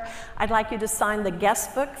Center. I'd like you to sign the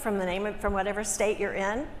guest book from whatever state you're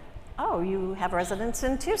in. Oh, you have residence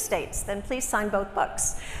in 2 states. Then please sign both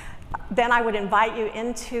books. Then I would invite you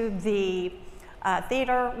into the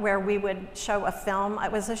theater where we would show a film.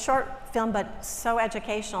 It was a short film, but so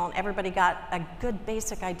educational, and everybody got a good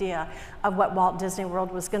basic idea of what Walt Disney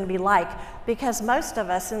World was going to be like, because most of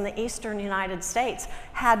us in the eastern United States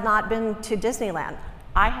had not been to Disneyland.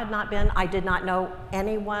 I had not been. I did not know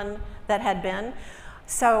anyone that had been.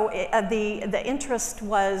 So the interest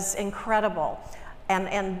was incredible.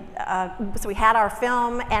 So we had our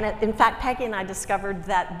film, and in fact, Peggy and I discovered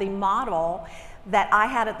that the model that I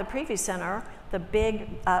had at the Preview Center, the big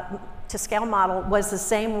to scale model, was the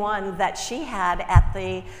same one that she had at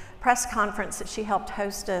the press conference that she helped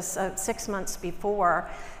host us 6 months before.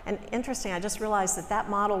 And interesting, I just realized that that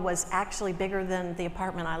model was actually bigger than the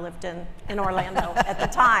apartment I lived in Orlando at the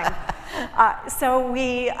time. So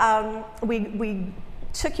we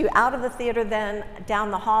took you out of the theater, then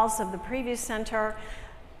down the halls of the Preview Center.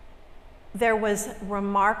 There was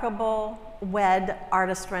remarkable WED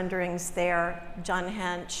artist renderings there, John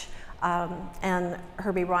Hench and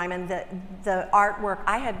Herbie Ryman. The artwork,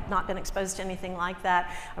 I had not been exposed to anything like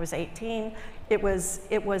that. I was 18. It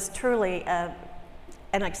was truly an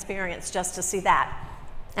experience just to see that.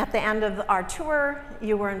 At the end of our tour,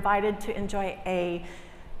 you were invited to enjoy a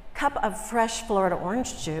cup of fresh Florida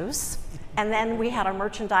orange juice. And then we had our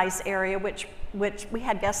merchandise area, which we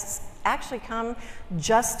had guests actually come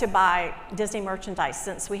just to buy Disney merchandise,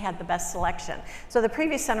 since we had the best selection. So the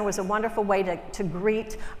Preview Center was a wonderful way to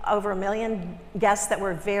greet over 1 million guests that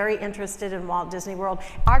were very interested in Walt Disney World.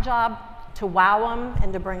 Our job, to wow them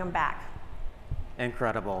and to bring them back.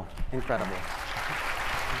 Incredible, incredible.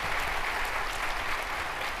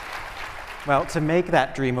 Well, to make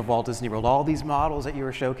that dream of Walt Disney World, all these models that you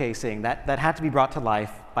were showcasing, that had to be brought to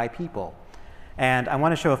life by people. And I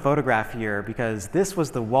want to show a photograph here because this was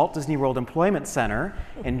the Walt Disney World Employment Center.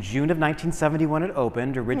 In June of 1971 it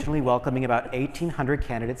opened, originally welcoming about 1,800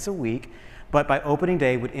 candidates a week, but by opening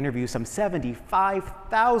day would interview some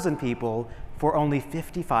 75,000 people for only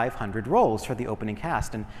 5,500 roles for the opening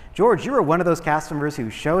cast. And George, you were one of those cast members who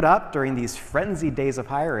showed up during these frenzied days of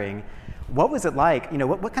hiring. What was it like? You know,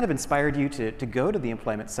 what kind of inspired you to go to the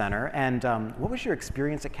Employment Center, and what was your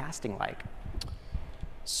experience at casting like?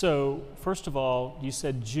 So first of all, you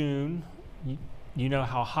said June. You know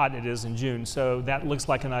how hot it is in June, so that looks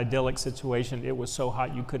like an idyllic situation. It was so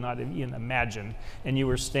hot you could not even imagine. And you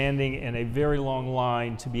were standing in a very long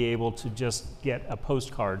line to be able to just get a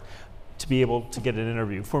postcard. to be able to get an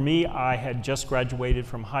interview. For me, I had just graduated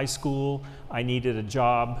from high school. I needed a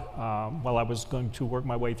job while I was going to work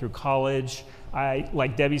my way through college.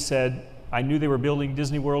 Like Debbie said, I knew they were building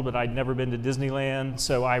Disney World, but I'd never been to Disneyland,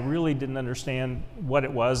 so I really didn't understand what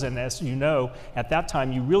it was. And as you know, at that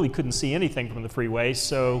time, you really couldn't see anything from the freeway,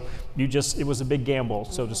 so it was a big gamble,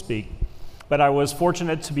 so to speak. But I was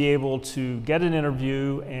fortunate to be able to get an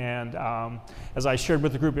interview, and as I shared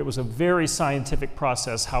with the group, it was a very scientific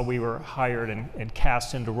process how we were hired and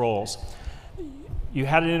cast into roles. You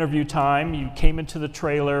had an interview time, you came into the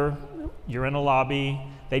trailer, you're in a lobby,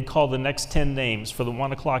 they'd call the next 10 names for the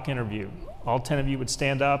 1 o'clock interview. All 10 of you would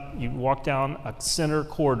stand up, you'd walk down a center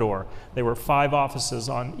corridor. There were 5 offices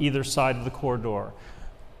on either side of the corridor.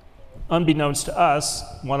 Unbeknownst to us,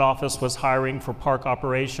 one office was hiring for park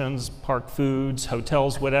operations, park foods,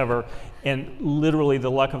 hotels, whatever, and literally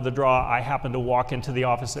the luck of the draw, I happened to walk into the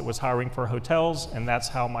office that was hiring for hotels, and that's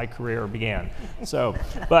how my career began. So,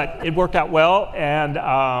 but it worked out well, and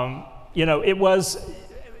you know, it was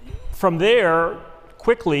from there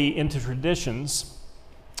quickly into traditions.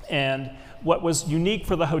 And what was unique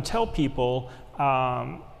for the hotel people,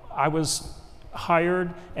 I was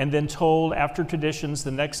hired and then told after traditions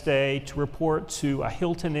the next day to report to a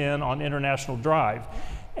Hilton Inn on International Drive.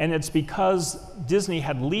 And it's because Disney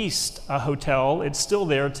had leased a hotel. It's still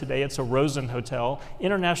there today. It's a Rosen Hotel.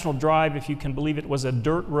 International Drive, if you can believe it, was a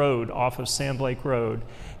dirt road off of Sand Lake Road.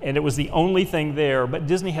 And it was the only thing there, but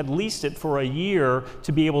Disney had leased it for a year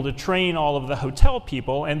to be able to train all of the hotel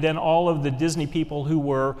people, and then all of the Disney people who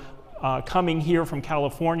were coming here from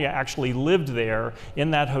California actually lived there in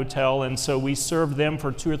that hotel, and so we served them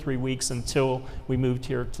for 2 or 3 weeks until we moved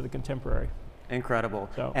here to the Contemporary. Incredible.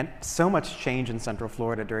 And so much change in Central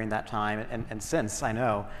Florida during that time and since, I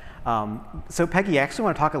know. So Peggy, I actually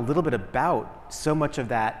want to talk a little bit about so much of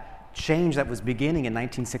that change that was beginning in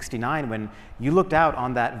 1969 when you looked out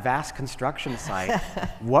on that vast construction site.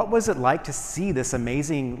 What was it like to see this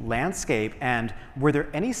amazing landscape, and were there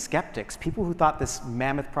any skeptics, people who thought this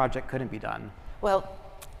mammoth project couldn't be done? Well,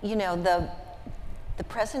 you know, the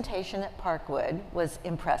presentation at Parkwood was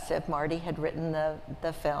impressive. Marty had written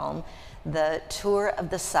the film. The tour of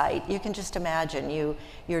the site, you can just imagine,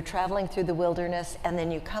 you're traveling through the wilderness, and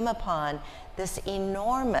then you come upon this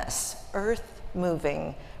enormous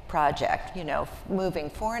earth-moving project, you know, moving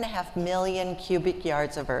 4.5 million cubic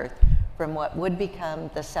yards of earth from what would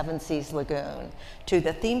become the Seven Seas Lagoon to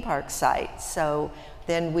the theme park site. So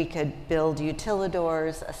then we could build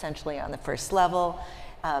utilidors essentially on the first level.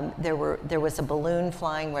 There was a balloon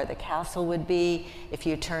flying where the castle would be. If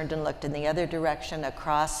you turned and looked in the other direction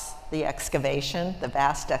across the excavation, the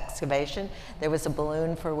vast excavation, there was a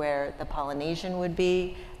balloon for where the Polynesian would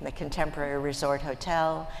be, and the Contemporary Resort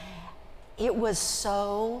Hotel. It was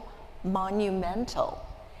so monumental,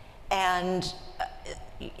 and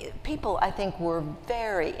people, I think, were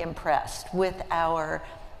very impressed with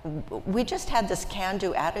we just had this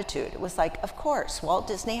can-do attitude. It was like, of course, Walt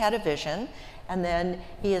Disney had a vision, and then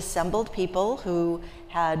he assembled people who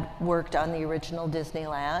had worked on the original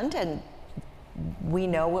Disneyland, and we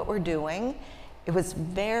know what we're doing. It was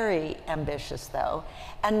very ambitious, though.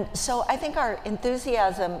 And so I think our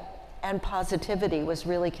enthusiasm and positivity was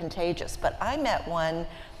really contagious. But I met one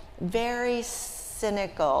very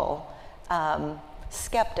cynical,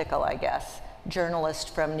 skeptical, I guess,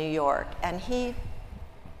 journalist from New York, and he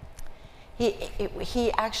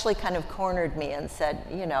actually kind of cornered me and said,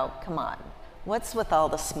 you know, come on, what's with all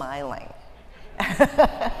the smiling?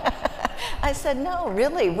 I said, no,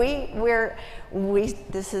 really,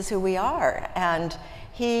 this is who we are. And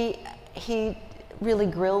he really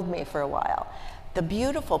grilled me for a while. The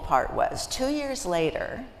beautiful part was, 2 years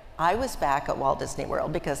later, I was back at Walt Disney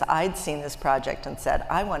World because I'd seen this project and said,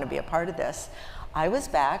 I want to be a part of this. I was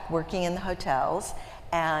back working in the hotels,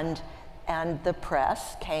 and the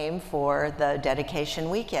press came for the dedication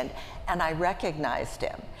weekend, and I recognized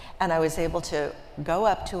him. And I was able to go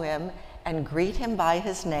up to him and greet him by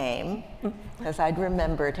his name, because I'd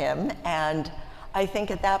remembered him. And I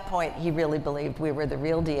think at that point, he really believed we were the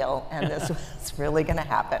real deal, and this was really going to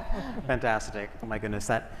happen. Fantastic. Oh my goodness,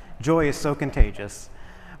 that joy is so contagious.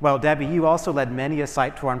 Well, Debbie, you also led many a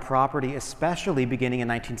site tour on property, especially beginning in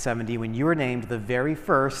 1970 when you were named the very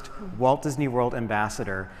first Walt Disney World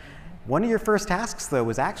ambassador. One of your first tasks, though,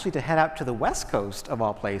 was actually to head out to the West Coast, of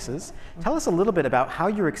all places. Tell us a little bit about how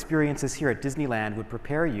your experiences here at Disneyland would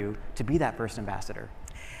prepare you to be that first ambassador.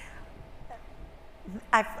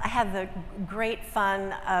 I had the great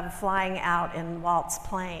fun of flying out in Walt's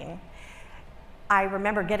plane. I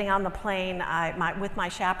remember getting on the plane with my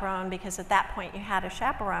chaperone, because at that point you had a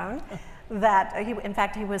chaperone that, in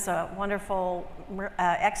fact, he was a wonderful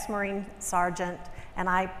ex-Marine sergeant, and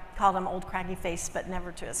I called him Old Craggy Face, but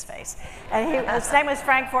never to his face. And his name was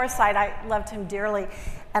Frank Forsythe. I loved him dearly,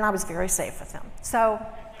 and I was very safe with him. So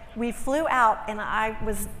we flew out, and I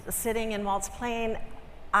was sitting in Walt's plane.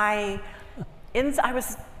 I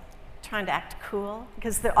was trying to act cool,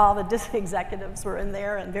 because all the Disney executives were in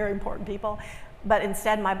there, and very important people. But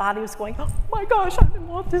instead, my body was going, oh my gosh, I'm in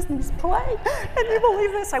Walt Disney's plane. Can you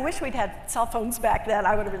believe this? I wish we'd had cell phones back then.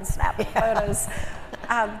 I would have been snapping photos.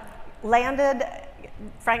 Landed,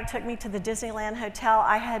 Frank took me to the Disneyland Hotel.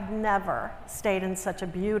 I had never stayed in such a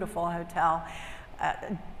beautiful hotel.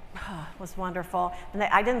 It was wonderful. And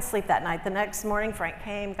I didn't sleep that night. The next morning, Frank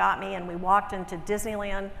came, got me, and we walked into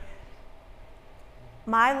Disneyland.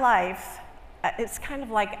 My life, it's kind of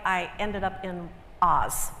like I ended up in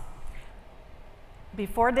Oz.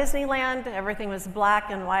 Before Disneyland, everything was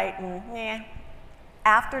black and white and eh.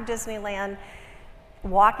 After Disneyland,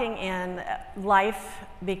 walking in, life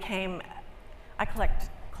became, I collect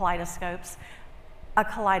kaleidoscopes, a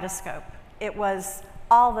kaleidoscope. It was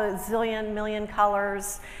all the zillion, million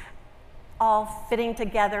colors, all fitting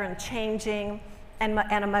together and changing,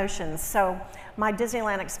 and emotions. So my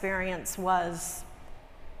Disneyland experience was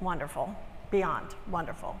wonderful, beyond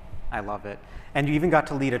wonderful. I love it. And you even got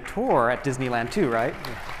to lead a tour at Disneyland too, right?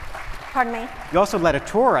 Pardon me? You also led a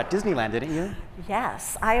tour at Disneyland, didn't you?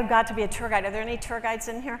 Yes, I got to be a tour guide. Are there any tour guides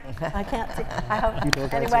in here? I can't see. I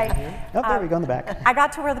hope. Anyway. Oh, there we go in the back. I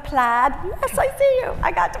got to wear the plaid. Yes, I see you.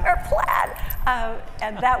 I got to wear plaid.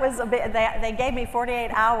 And that was a bit, they gave me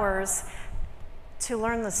 48 hours to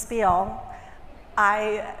learn the spiel.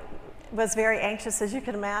 I was very anxious, as you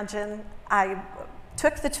can imagine. I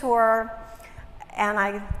took the tour, and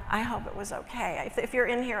I hope it was okay. If you're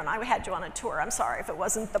in here and I had you on a tour, I'm sorry if it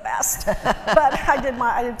wasn't the best, but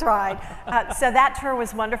I tried. So that tour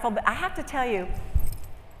was wonderful, but I have to tell you,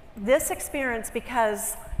 this experience,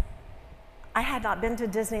 because I had not been to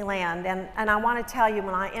Disneyland, and I want to tell you,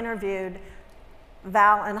 when I interviewed,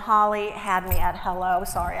 Val and Holly had me at hello.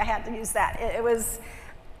 Sorry, I had to use that.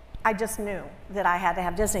 I just knew that I had to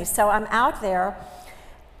have Disney. So I'm out there.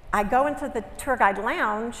 I go into the tour guide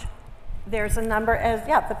lounge. There's a number of,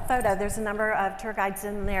 the photo, there's a number of tour guides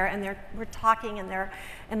in there, and we're talking, and they're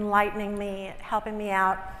enlightening me, helping me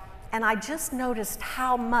out. And I just noticed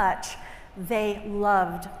how much they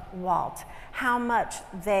loved Walt, how much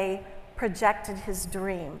they projected his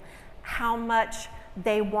dream, how much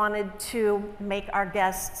they wanted to make our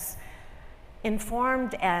guests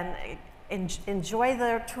informed and enjoy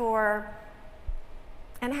their tour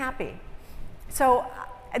and happy. So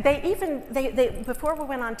before we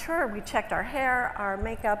went on tour, we checked our hair, our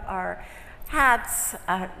makeup, our hats,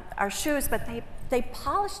 our shoes, but they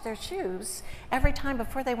polished their shoes every time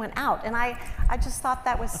before they went out. And I just thought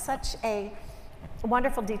that was such a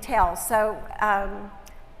wonderful detail. So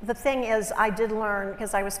the thing is, I did learn,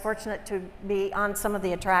 because I was fortunate to be on some of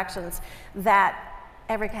the attractions, that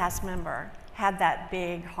every cast member had that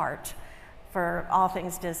big heart for all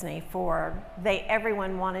things Disney.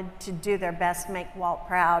 Everyone wanted to do their best, make Walt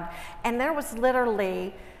proud. And there was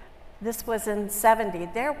literally, this was in '70,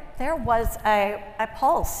 there was a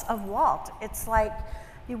pulse of Walt. It's like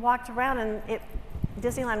you walked around and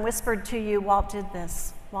Disneyland whispered to you, Walt did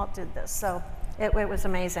this, Walt did this. So it was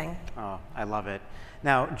amazing. Oh, I love it.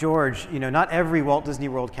 Now, George, not every Walt Disney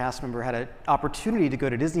World cast member had an opportunity to go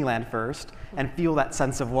to Disneyland first and feel that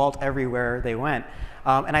sense of Walt everywhere they went.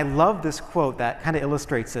 And I love this quote that kind of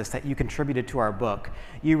illustrates this, that you contributed to our book.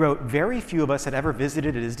 You wrote, "Very few of us had ever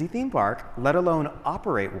visited a Disney theme park, let alone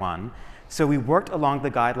operate one. So we worked along the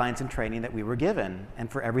guidelines and training that we were given. And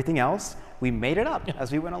for everything else, we made it up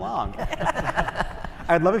as we went along."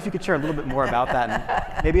 I'd love if you could share a little bit more about that,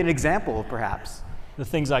 and maybe an example, perhaps. The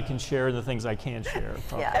things I can share and the things I can't share.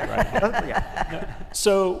 Probably, Yeah. right? Yeah.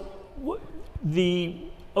 So the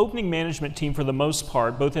opening management team, for the most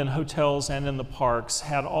part, both in hotels and in the parks,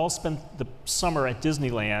 had all spent the summer at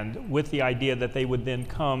Disneyland with the idea that they would then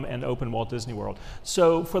come and open Walt Disney World.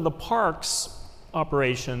 So for the parks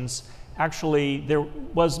operations, actually there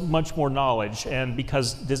was much more knowledge, and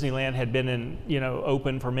because Disneyland had been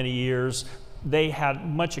open for many years, they had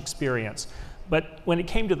much experience. But when it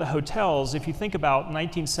came to the hotels, if you think about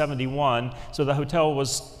 1971, so the hotel was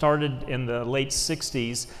started in the late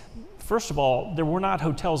 60s. First of all, there were not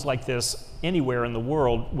hotels like this anywhere in the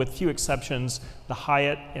world, with few exceptions, the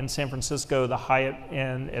Hyatt in San Francisco, the Hyatt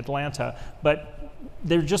in Atlanta, but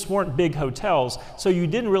there just weren't big hotels, so you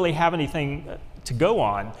didn't really have anything to go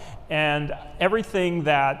on. And everything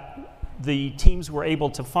that the teams were able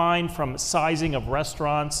to find from sizing of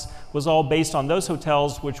restaurants was all based on those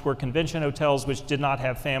hotels which were convention hotels which did not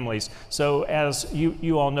have families. So as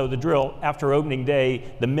you all know the drill, after opening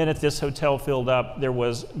day, the minute this hotel filled up, there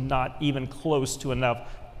was not even close to enough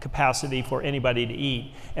capacity for anybody to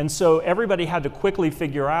eat. And so everybody had to quickly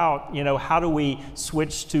figure out, how do we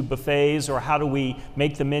switch to buffets, or how do we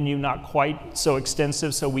make the menu not quite so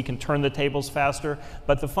extensive so we can turn the tables faster.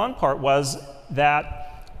 But the fun part was that,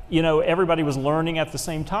 everybody was learning at the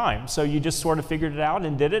same time. So you just sort of figured it out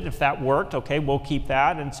and did it. If that worked, okay, we'll keep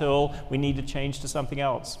that until we need to change to something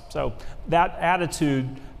else. So that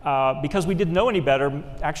attitude, because we didn't know any better,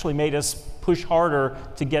 actually made us push harder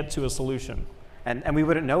to get to a solution. And we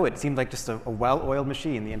wouldn't know it. It seemed like just a well-oiled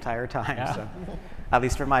machine the entire time, Yeah. so, at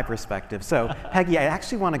least from my perspective. So, Peggie, I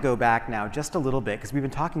actually want to go back now just a little bit, because we've been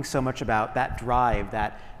talking so much about that drive,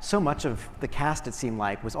 that so much of the cast, it seemed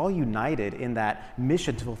like, was all united in that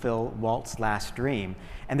mission to fulfill Walt's last dream.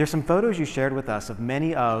 And there's some photos you shared with us of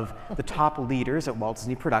many of the top leaders at Walt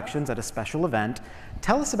Disney Productions at a special event.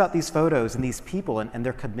 Tell us about these photos and these people and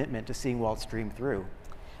their commitment to seeing Walt's dream through.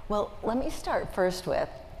 Well, let me start first with,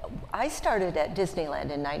 I started at Disneyland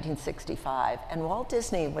in 1965, and Walt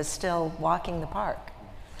Disney was still walking the park.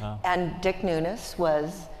 Oh. And Dick Nunis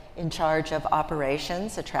was in charge of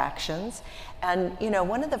operations, attractions. And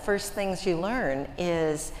one of the first things you learn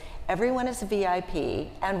is everyone is a VIP,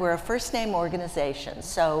 and we're a first name organization.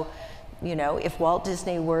 So, if Walt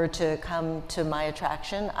Disney were to come to my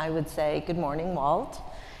attraction, I would say, "Good morning, Walt."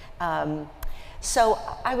 So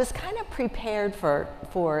I was kind of prepared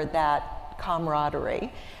for that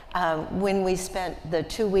camaraderie. When we spent the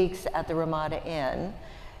 2 weeks at the Ramada Inn,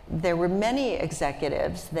 there were many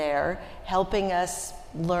executives there helping us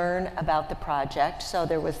learn about the project. So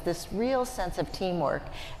there was this real sense of teamwork,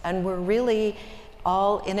 and we're really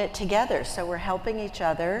all in it together. So we're helping each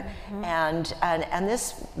other, and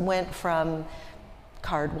this went from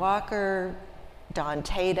Card Walker, Don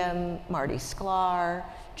Tatum, Marty Sklar,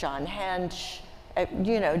 John Hench,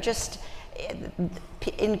 just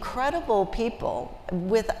incredible people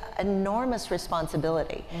with enormous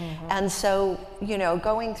responsibility. And so,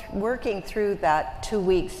 working through that 2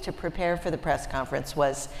 weeks to prepare for the press conference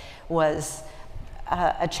was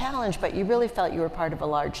a challenge, but you really felt you were part of a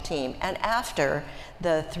large team. And after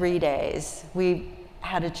the 3 days, we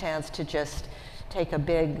had a chance to just take a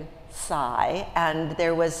big sigh, and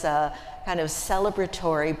there was a kind of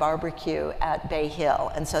celebratory barbecue at Bay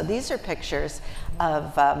Hill. And so these are pictures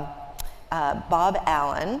of Bob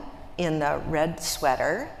Allen in the red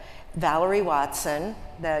sweater, Valerie Watson,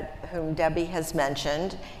 whom Debby has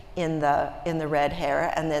mentioned, in the red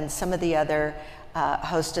hair, and then some of the other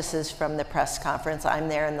hostesses from the press conference. I'm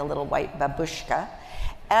there in the little white babushka.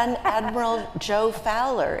 And Admiral Joe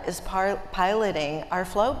Fowler is piloting our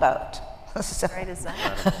flow boat. So, Great as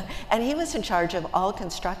that. and he was in charge of all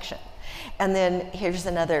construction. And then here's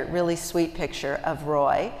another really sweet picture of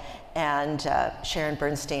Roy and Sharon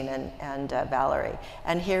Bernstein and Valerie.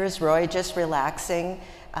 And here's Roy just relaxing.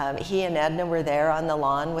 He and Edna were there on the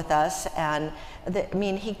lawn with us, and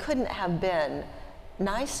he couldn't have been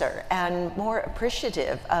nicer and more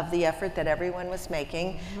appreciative of the effort that everyone was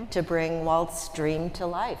making to bring Walt's dream to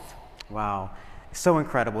life. Wow, so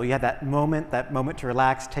incredible. You had that moment to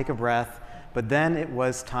relax, take a breath, but then it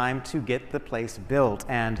was time to get the place built.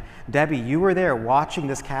 And Debby, you were there watching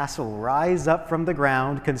this castle rise up from the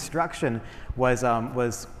ground. Construction was,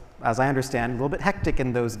 as I understand, a little bit hectic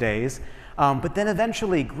in those days. But then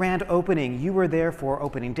eventually, grand opening. You were there for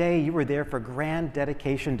opening day. You were there for grand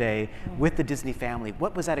dedication day with the Disney family.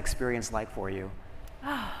 What was that experience like for you?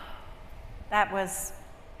 That was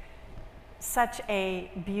such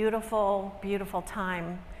a beautiful, beautiful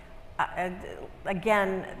time.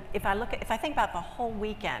 Again, if I think about the whole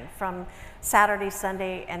weekend, from Saturday,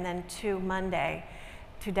 Sunday, and then to Monday,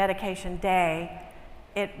 to dedication day,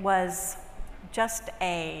 it was just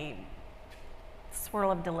a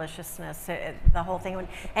swirl of deliciousness, the whole thing.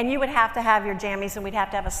 And you would have to have your jammies, and we'd have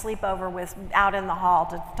to have a sleepover out in the hall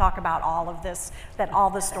to talk about all of this, all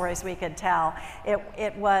the stories we could tell.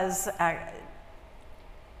 It was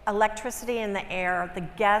electricity in the air. The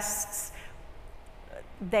guests,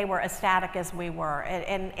 they were ecstatic as we were.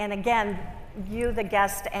 And again, you, the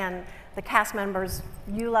guest, and the cast members,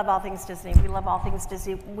 you love all things Disney. We love all things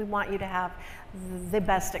Disney. We want you to have the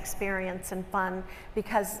best experience and fun,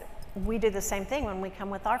 because we do the same thing when we come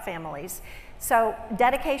with our families. So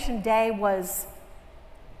dedication day was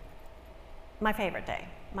my favorite day,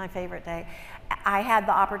 my favorite day. I had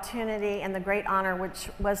the opportunity and the great honor, which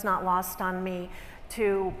was not lost on me,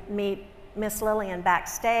 to meet Miss Lillian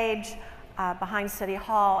backstage. behind City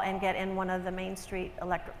Hall and get in one of the Main Street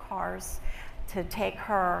electric cars to take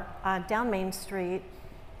her down Main Street.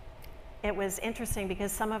 It was interesting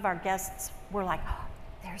because some of our guests were like, oh,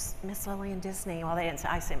 there's Miss Lillian Disney. Well, they didn't say,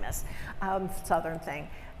 I say Miss, Southern thing.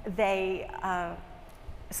 They, and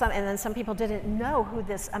then some people didn't know who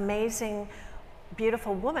this amazing,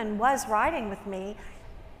 beautiful woman was riding with me.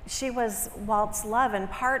 She was Walt's love and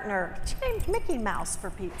partner. She named Mickey Mouse, for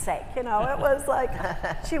Pete's sake. You know, it was like,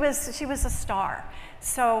 she was a star.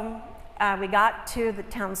 So we got to the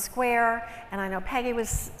town square, and I know Peggy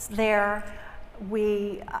was there.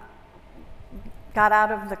 We got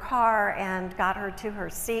out of the car and got her to her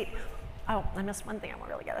seat. Oh, I missed one thing I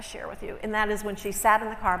really got to share with you, and that is when she sat in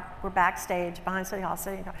the car, we're backstage behind City Hall,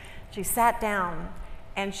 sitting in the car. She sat down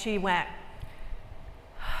and she went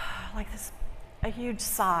like this, a huge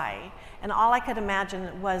sigh, and all I could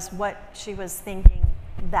imagine was what she was thinking,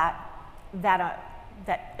 that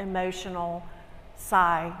emotional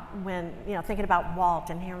sigh when, you know, thinking about Walt,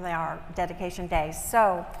 and here they are, dedication day.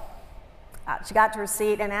 So she got to her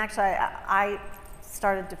seat, and actually I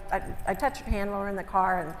touched her hand while we were in the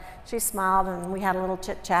car, and she smiled, and we had a little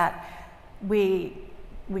chit chat. We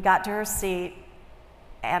got to her seat,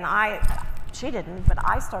 and she didn't, but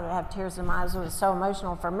I started to have tears in my eyes. It was so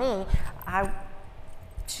emotional for me.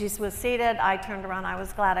 She was seated, I turned around, I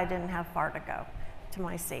was glad I didn't have far to go to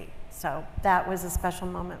my seat. So that was a special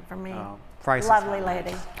moment for me. Oh, lovely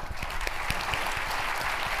lady.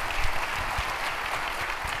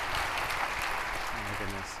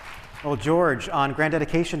 Well, George, on Grand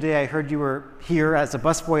Dedication Day, I heard you were here as a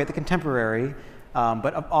busboy at the Contemporary,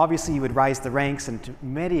 but obviously you would rise the ranks into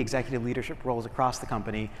many executive leadership roles across the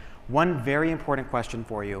company. One very important question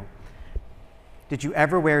for you. Did you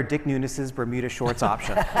ever wear Dick Nunis's Bermuda shorts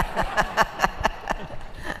option?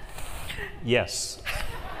 Yes.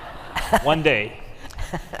 One day.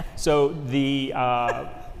 So we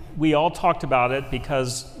all talked about it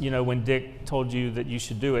because, you know, when Dick told you that you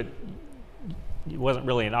should do it, it wasn't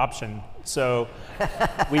really an option. So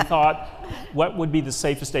we thought, what would be the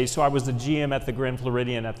safest day? So I was the GM at the Grand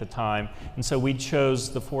Floridian at the time, and so we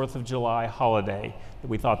chose the 4th of July holiday.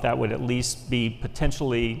 We thought that would at least be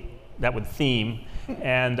potentially, that would theme,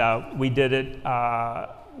 and we did it.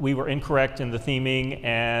 We were incorrect in the theming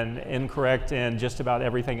and incorrect in just about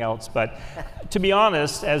everything else. But to be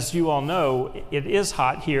honest, as you all know, it is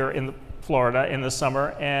hot here in Florida in the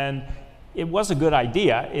summer, and it was a good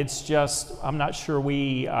idea. It's just, I'm not sure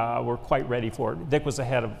we were quite ready for it. Dick was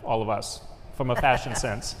ahead of all of us from a fashion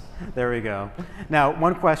sense. There we go. Now,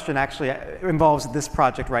 one question actually involves this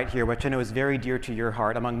project right here, which I know is very dear to your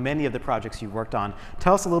heart among many of the projects you've worked on.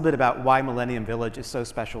 Tell us a little bit about why Millennium Village is so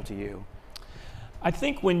special to you. I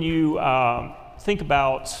think when you think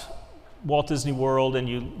about Walt Disney World and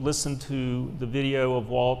you listen to the video of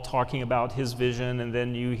Walt talking about his vision, and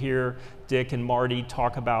then you hear Dick and Marty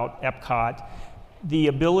talk about Epcot, the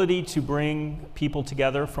ability to bring people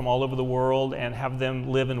together from all over the world and have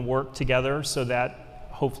them live and work together so that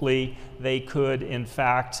hopefully they could, in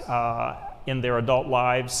fact, in their adult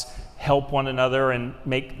lives, help one another and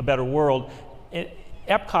make a better world.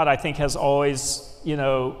 Epcot, I think, has always, you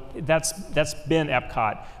know, that's been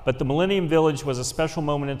Epcot. But the Millennium Village was a special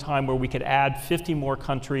moment in time where we could add 50 more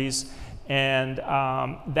countries. And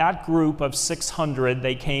that group of 600,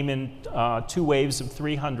 they came in 2 waves of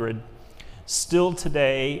 300. Still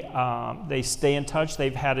today, they stay in touch.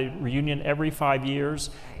 They've had a reunion every 5 years,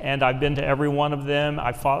 and I've been to every one of them.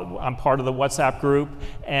 I'm part of the WhatsApp group.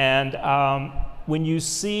 And when you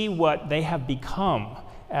see what they have become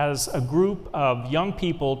as a group of young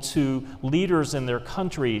people to leaders in their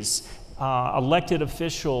countries, elected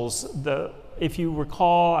officials, if you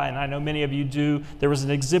recall, and I know many of you do, there was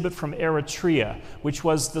an exhibit from Eritrea, which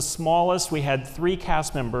was the smallest. We had 3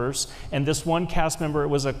 cast members, and this one cast member, it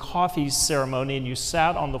was a coffee ceremony, and you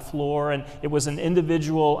sat on the floor, and it was an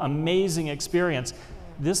individual, amazing experience.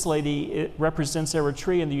 This lady, it represents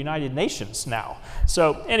Eritrea in the United Nations now.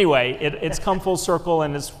 So anyway, it's come full circle,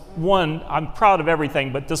 and it's one, I'm proud of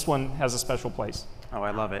everything, but this one has a special place. Oh,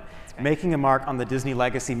 I love it. Making a mark on the Disney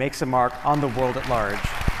legacy makes a mark on the world at large.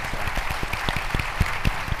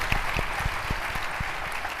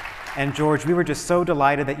 And George, we were just so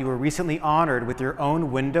delighted that you were recently honored with your own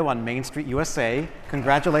window on Main Street, USA.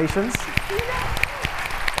 Congratulations.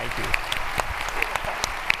 Thank you.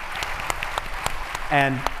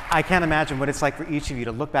 And I can't imagine what it's like for each of you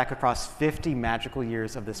to look back across 50 magical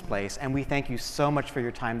years of this place. And we thank you so much for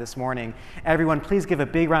your time this morning. Everyone, please give a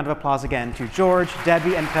big round of applause again to George,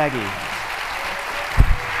 Debbie, and Peggy.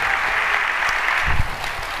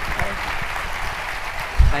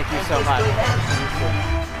 Thank you so much.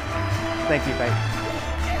 Thank you, Peggy.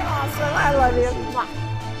 Awesome. awesome. I love you.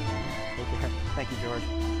 Thank you, George.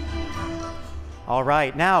 All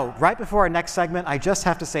right, now, right before our next segment, I just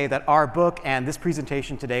have to say that our book and this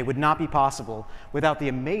presentation today would not be possible without the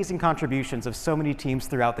amazing contributions of so many teams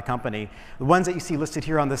throughout the company, the ones that you see listed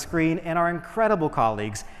here on the screen, and our incredible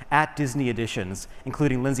colleagues at Disney Editions,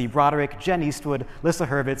 including Lindsay Broderick, Jen Eastwood, Lissa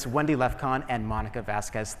Hurwitz, Wendy Lefcon, and Monica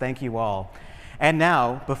Vasquez. Thank you all. And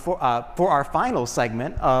now, for our final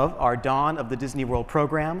segment of our Dawn of the Disney World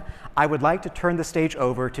program, I would like to turn the stage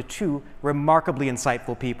over to two remarkably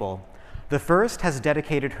insightful people. The first has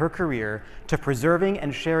dedicated her career to preserving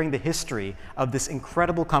and sharing the history of this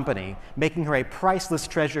incredible company, making her a priceless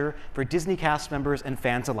treasure for Disney cast members and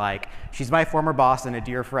fans alike. She's my former boss and a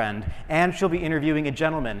dear friend, and she'll be interviewing a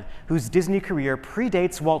gentleman whose Disney career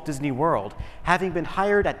predates Walt Disney World, having been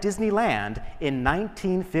hired at Disneyland in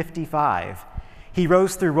 1955. He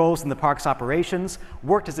rose through roles in the park's operations,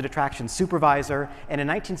 worked as an attraction supervisor, and in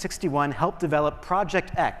 1961 helped develop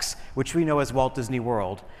Project X, which we know as Walt Disney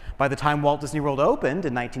World. By the time Walt Disney World opened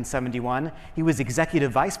in 1971, he was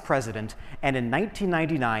executive vice president, and in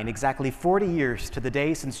 1999, exactly 40 years to the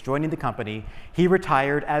day since joining the company, he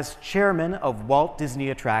retired as chairman of Walt Disney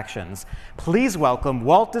Attractions. Please welcome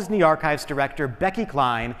Walt Disney Archives director Becky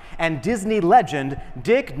Cline and Disney legend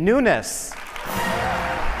Dick Nunis.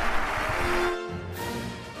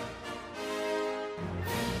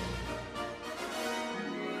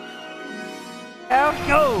 Oh,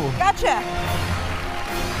 Go! gotcha.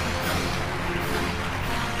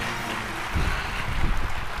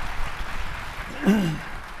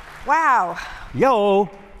 Wow. Yo!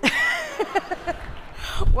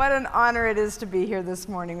 What an honor it is to be here this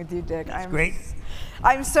morning with you, Dick. That's great.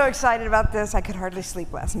 I'm so excited about this. I could hardly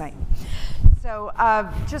sleep last night. So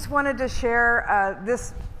just wanted to share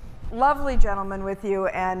this lovely gentleman with you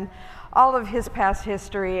and all of his past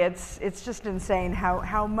history. It's just insane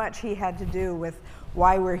how much he had to do with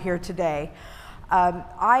why we're here today.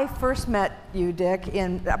 I first met you, Dick,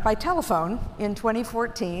 by telephone in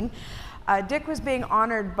 2014. Dick was being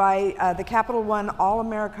honored by the Capital One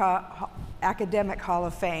All-America Academic Hall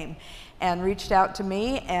of Fame and reached out to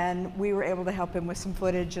me, and we were able to help him with some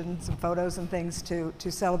footage and some photos and things to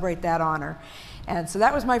celebrate that honor. And so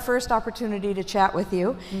that was my first opportunity to chat with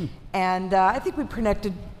you. And I think we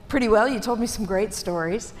connected pretty well. You told me some great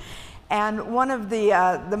stories. And one of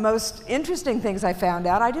the most interesting things I found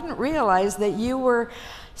out, I didn't realize that you were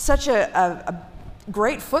such a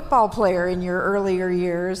great football player in your earlier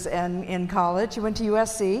years and in college. You went to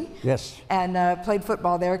USC. Yes. And played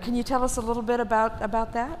football there. Can you tell us a little bit about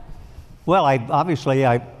that? Well, I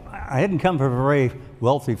didn't come from a very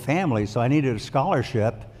wealthy family, so I needed a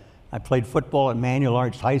scholarship. I played football at Manual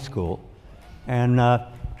Arts High School, and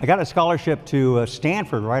I got a scholarship to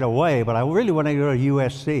Stanford right away, but I really wanted to go to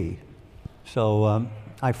USC. So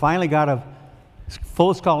I finally got a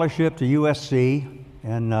full scholarship to USC,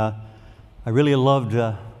 and I really loved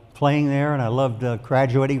playing there, and I loved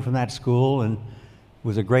graduating from that school, and it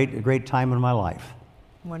was a great time in my life.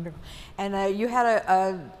 Wonderful. And you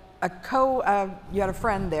had you had a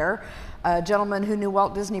friend there, a gentleman who knew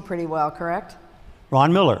Walt Disney pretty well, correct?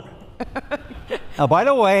 Ron Miller. Now, by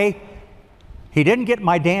the way, he didn't get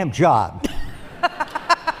my damn job.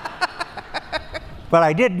 But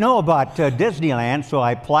I did know about Disneyland, so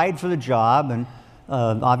I applied for the job and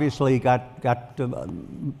obviously got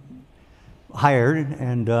hired,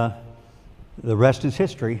 and the rest is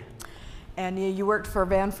history. And you worked for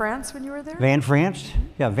Van France when you were there? Van France?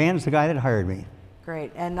 Yeah, Van's the guy that hired me.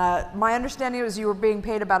 Great. And my understanding was you were being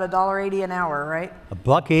paid about $1.80 an hour, right?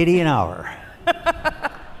 $1.80 an hour.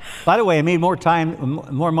 By the way, I made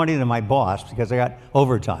more money than my boss because I got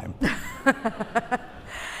overtime.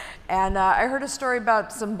 And I heard a story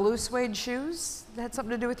about some blue suede shoes that had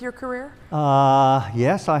something to do with your career?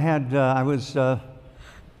 Yes, I had.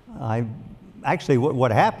 Actually,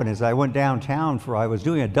 what happened is I went downtown I was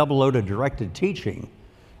doing a double load of directed teaching,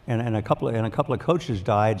 and a couple of coaches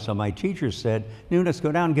died. So my teachers said, "Nunis,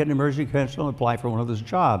 go down and get an emergency credential and apply for one of those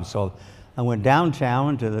jobs." So I went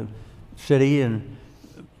downtown to the city and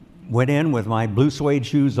went in with my blue suede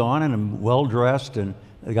shoes on, and I'm well dressed. And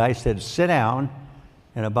the guy said, "Sit down."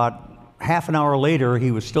 And about half an hour later,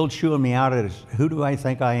 he was still chewing me out as, "Who do I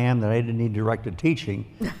think I am that I didn't need directed teaching?"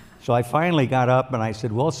 So I finally got up and I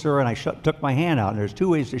said, "Well, sir," and I took my hand out, and there's two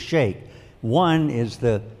ways to shake. One is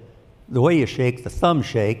the way you shake, the thumb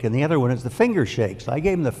shake, and the other one is the finger shake. So I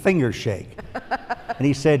gave him the finger shake. And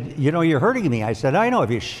he said, "You know, you're hurting me." I said, "I know,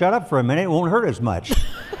 if you shut up for a minute, it won't hurt as much."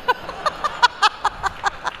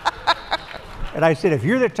 And I said, "If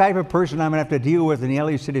you're the type of person I'm gonna have to deal with in the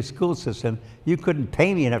LA City school system, you couldn't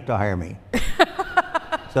pay me enough to hire me."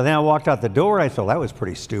 So then I walked out the door, I thought, that was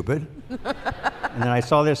pretty stupid. And then I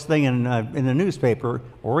saw this thing in the newspaper,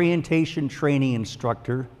 orientation training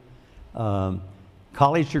instructor,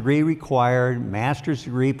 college degree required, master's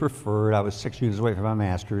degree preferred. I was 6 years away from my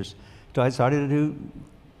master's. So I decided to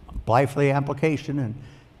apply for the application and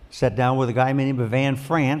sat down with a guy named Van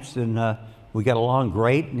France, and we got along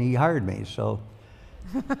great, and he hired me. So,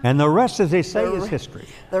 and the rest, as they say, is history.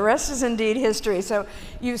 The rest is indeed history. So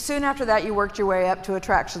you soon after that, you worked your way up to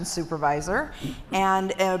attractions supervisor, and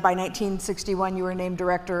by 1961, you were named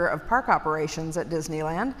director of park operations at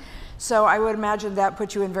Disneyland. So I would imagine that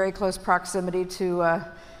put you in very close proximity to,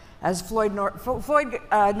 as Floyd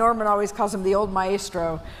Norman always calls him, the old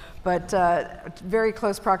maestro, but very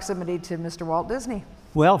close proximity to Mr. Walt Disney.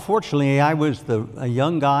 Well, fortunately, I was a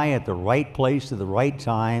young guy at the right place at the right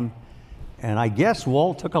time. And I guess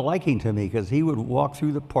Walt took a liking to me because he would walk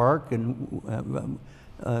through the park and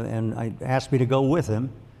I asked me to go with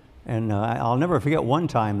him. And I'll never forget one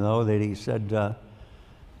time, though, that he said,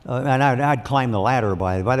 and I'd climb the ladder.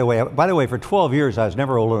 By the way, for 12 years, I was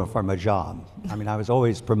never old enough for my job. I mean, I was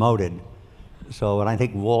always promoted. So, and I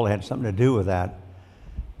think Walt had something to do with that.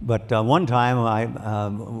 But one time,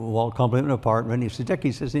 Walt complimented an apartment. He said, Dick,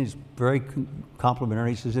 he says, he's very complimentary.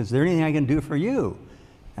 He says, is there anything I can do for you?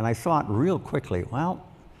 And I thought real quickly, well,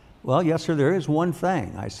 yes, sir, there is one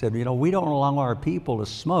thing. I said, you know, we don't allow our people to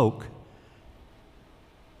smoke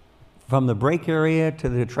from the break area to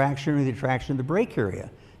the attraction, or the attraction to the break area.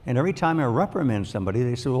 And every time I reprimand somebody,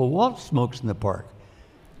 they say, well, Walt smokes in the park.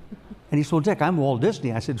 And he said, well, Dick, I'm Walt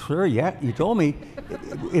Disney. I said, sure, yeah, you told me.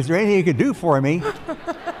 Is there anything you could do for me?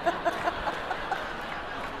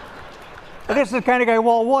 And this is the kind of guy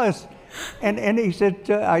Walt was. And he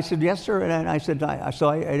said, I said, yes, sir. And I said,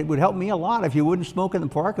 it would help me a lot if you wouldn't smoke in the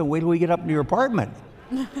park and wait till we get up to your apartment.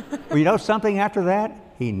 Well, you know something after that?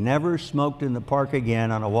 He never smoked in the park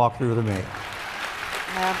again on a walk through with me.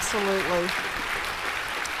 Absolutely.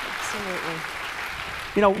 Absolutely.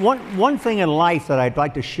 You know, one thing in life that I'd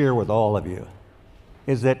like to share with all of you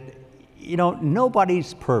is that, you know,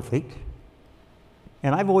 nobody's perfect.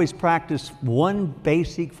 And I've always practiced one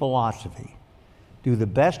basic philosophy. Do the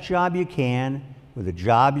best job you can with the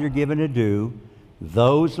job you're given to do.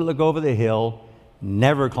 Those that look over the hill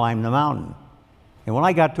never climb the mountain. And when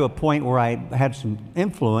I got to a point where I had some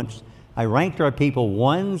influence, I ranked our people: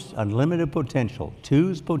 1's unlimited potential,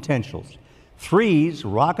 2's potentials, 3's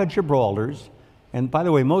rocket Gibraltars. And by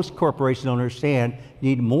the way, most corporations don't understand you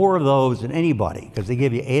need more of those than anybody because they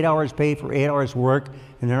give you 8 hours pay for 8 hours work,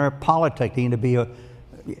 and they're not politicking to be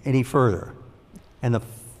any further. And the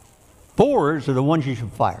 4's are the ones you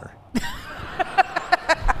should fire.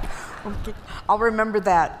 Okay. I'll remember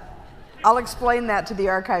that. I'll explain that to the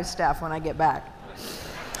archive staff when I get back.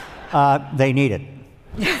 They need it.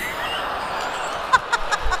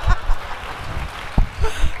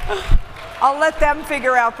 I'll let them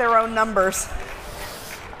figure out their own numbers.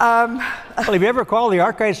 Well, have you ever called the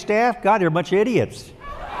archive staff? God, they're a bunch of idiots.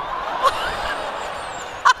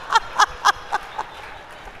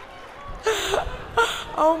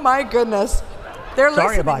 Oh my goodness. They're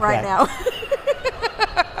listening right now.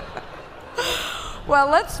 Well,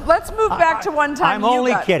 let's move back to one time I'm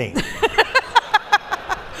only kidding.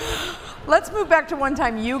 Let's move back to one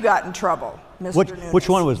time you got in trouble, Mr. Nunis. Which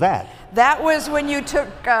one was that? That was when you took,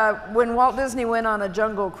 when Walt Disney went on a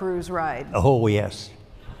Jungle Cruise ride. Oh, yes.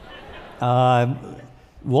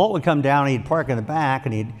 Walt would come down, and he'd park in the back,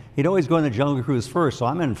 and he'd always go on the Jungle Cruise first, so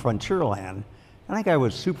I'm in Frontierland. I think I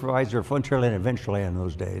was supervisor of Frontierland and Adventureland in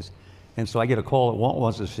those days. And so I get a call that Walt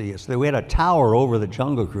wants to see us. We had a tower over the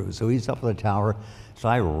Jungle Cruise, so he's up on the tower. So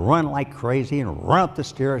I run like crazy and run up the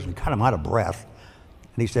stairs and cut him out of breath.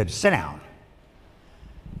 And he said, sit down.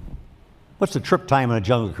 What's the trip time on a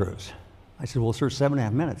Jungle Cruise? I said, well, sir,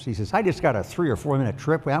 7.5 minutes. He says, I just got a 3 or 4 minute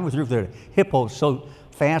trip. I was through the hippos so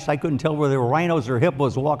fast I couldn't tell whether they were rhinos or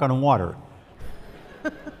hippos walking on water.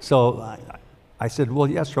 So I said, well,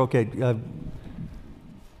 yes, sir, okay.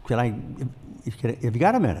 If you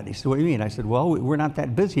got a minute? He said, what do you mean? I said, well, we're not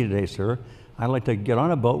that busy today, sir. I'd like to get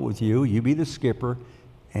on a boat with you. You be the skipper,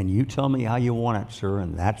 and you tell me how you want it, sir,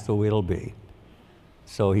 and that's the way it'll be.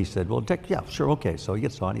 So he said, well, Dick, yeah, sure, okay. So he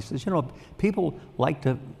gets on. He says, you know, people like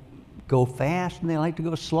to go fast and they like to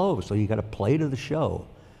go slow, so you got to play to the show.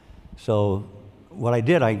 So what I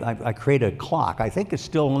did, I created a clock. I think it's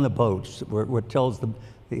still on the boats where it tells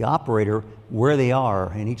the operator where they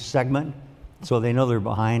are in each segment, so they know they're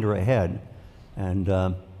behind or ahead. And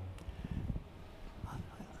I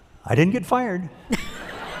didn't get fired.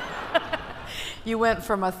 You went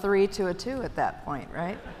from a 3 to a 2 at that point,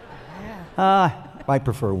 right? Yeah. I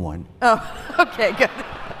prefer 1. Oh, okay, good.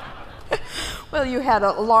 Well, you had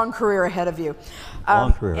a long career ahead of you.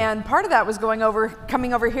 Long career. And part of that was coming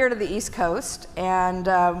over here to the East Coast, and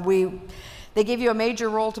they gave you a major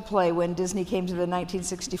role to play when Disney came to the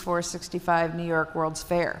 1964-65 New York World's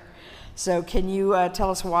Fair. So can you tell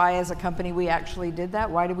us why, as a company, we actually did that?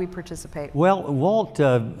 Why did we participate? Well, Walt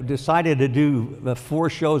decided to do 4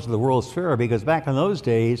 shows of the World's Fair because back in those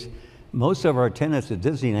days, most of our attendants at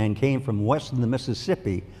Disneyland came from west of the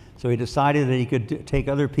Mississippi. So he decided that he could take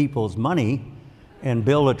other people's money and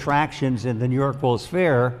build attractions in the New York World's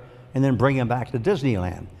Fair and then bring them back to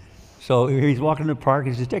Disneyland. So he's walking in the park,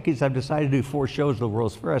 he says, Dick, I've decided to do 4 shows of the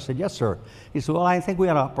World's Fair. I said, yes, sir. He said, well, I think we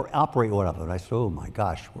ought to operate one of them. I said, oh my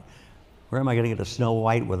gosh, where am I going to get a Snow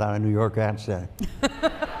White without a New York accent?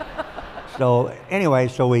 So anyway,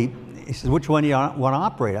 he says, which one do you want to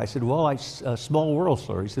operate? I said, well, Small World,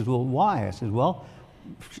 sir. He says, well, why? I said, well,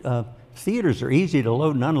 theaters are easy to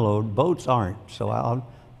load and unload, boats aren't. So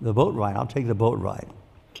the boat ride, I'll take the boat ride.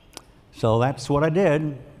 So that's what I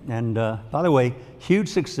did. And by the way, huge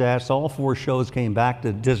success. All 4 shows came back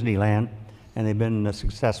to Disneyland, and they've been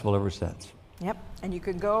successful ever since. Yep, and you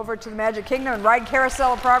can go over to the Magic Kingdom and ride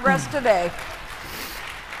Carousel of Progress today.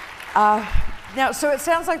 Now, so it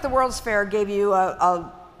sounds like the World's Fair gave you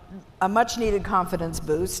a much-needed confidence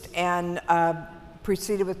boost and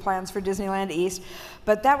proceeded with plans for Disneyland East.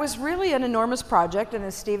 But that was really an enormous project, and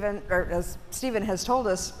as Steven has told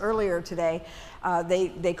us earlier today,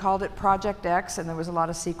 they called it Project X, and there was a lot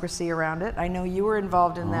of secrecy around it. I know you were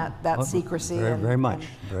involved in that secrecy. Very much.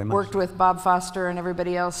 Worked with Bob Foster and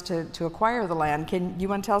everybody else to acquire the land. Can you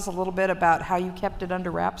want to tell us a little bit about how you kept it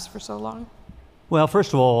under wraps for so long? Well,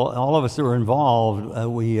 first of all of us that were involved,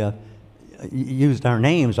 we used our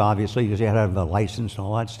names, obviously, because you had to have a license and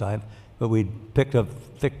all that stuff, but we picked a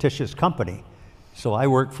fictitious company. So I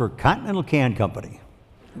worked for Continental Can Company.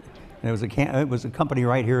 And it was a company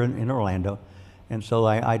right here in Orlando. And so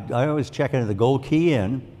I always check into the Gold Key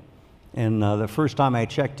Inn. And the first time I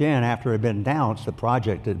checked in, after it had been announced, the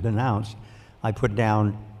project had been announced, I put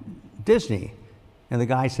down Disney. And the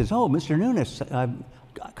guy says, oh, Mr. Nunis,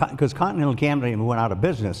 because Continental Can Company went out of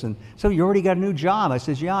business. And so you already got a new job. I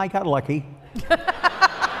says, yeah, I got lucky.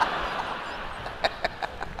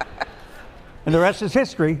 And the rest is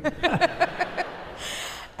history.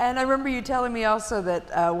 And I remember you telling me also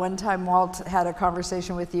that one time Walt had a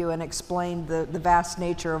conversation with you and explained the vast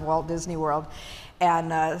nature of Walt Disney World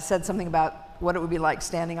and said something about what it would be like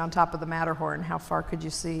standing on top of the Matterhorn. How far could you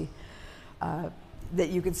see? That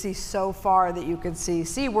you could see so far that you could see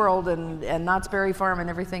SeaWorld and Knott's Berry Farm and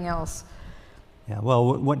everything else. Yeah,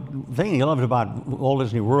 well, what thing he loved about Walt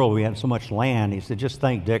Disney World, we had so much land. He said, just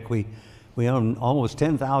think, Dick, we own almost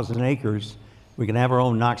 10,000 acres. We can have our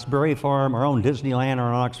own Knott's Berry Farm, our own Disneyland, our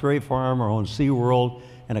own Knott's Berry Farm, our own SeaWorld,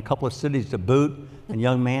 and a couple of cities to boot. And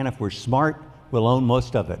young man, if we're smart, we'll own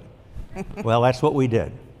most of it. Well, that's what we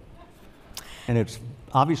did. And it's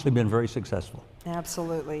obviously been very successful.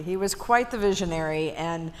 Absolutely. He was quite the visionary,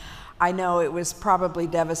 and I know it was probably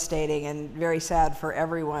devastating and very sad for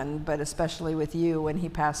everyone, but especially with you when he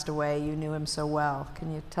passed away. You knew him so well.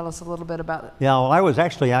 Can you tell us a little bit about it? Yeah, well, I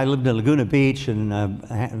lived in Laguna Beach,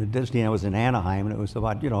 and Disney, I was in Anaheim, and it was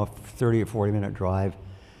about, a 30 or 40 minute drive.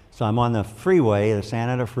 So I'm on the freeway, the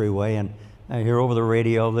Santa Ana freeway, and I hear over the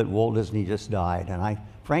radio that Walt Disney just died. And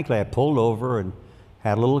frankly, I pulled over and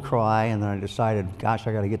had a little cry, and then I decided, gosh,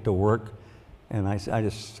 I got to get to work. And I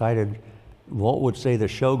decided Walt would say the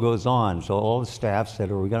show goes on. So all the staff said,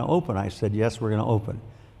 are we going to open? I said, yes, we're going to open.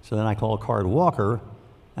 So then I called Card Walker.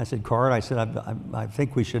 I said, Card, I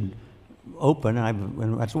think we should open,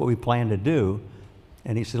 and that's what we plan to do.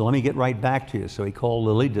 And he said, let me get right back to you. So he called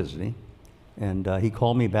Lily Disney, and he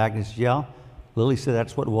called me back and he said, yeah. Lily said,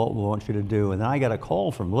 that's what Walt wants you to do. And then I got a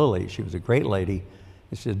call from Lily. She was a great lady.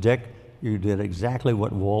 She said, Dick, you did exactly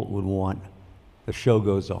what Walt would want. The show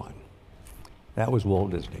goes on. That was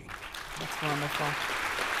Walt Disney. That's wonderful.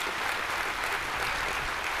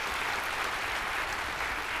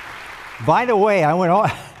 By the way, I went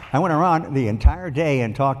around the entire day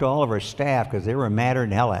and talked to all of our staff because they were madder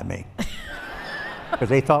than hell at me because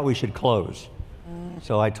they thought we should close.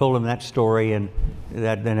 So I told them that story, and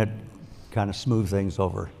then it kind of smoothed things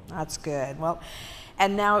over. That's good. Well,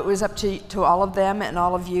 and now it was up to all of them and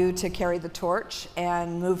all of you to carry the torch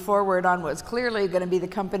and move forward on what's clearly going to be the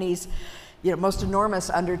company's most enormous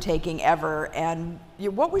undertaking ever. And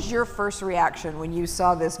what was your first reaction when you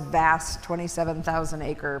saw this vast 27,000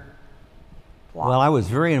 acre plot? Well, I was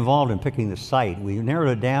very involved in picking the site. We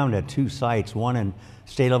narrowed it down to 2 sites, one in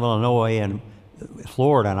state of Illinois and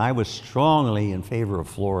Florida, and I was strongly in favor of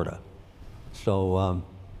Florida. So,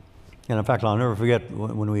 and in fact, I'll never forget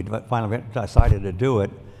when we finally decided to do it,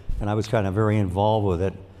 and I was kind of very involved with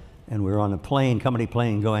it. And we were on the plane, company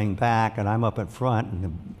plane going back, and I'm up in front,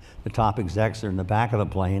 and the top execs are in the back of the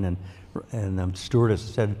plane, and the stewardess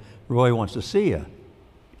said, "Roy wants to see you."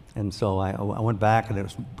 And so I went back, and it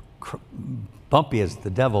was bumpy as the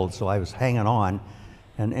devil, so I was hanging on.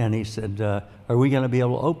 And he said, "Are we going to be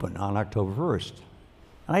able to open on October 1st?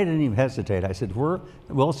 And I didn't even hesitate. I said,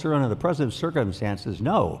 "Well, sir, under the present circumstances,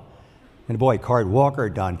 no." And boy, Card Walker,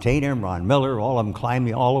 Don Tatum, Ron Miller, all of them climbed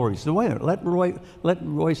me all over. He said, "Wait a minute,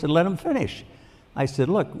 Roy said, let him finish." I said,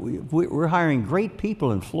 "Look, we're hiring great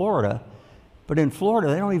people in Florida, but in Florida,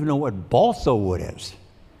 they don't even know what balsa wood is.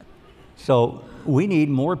 So we need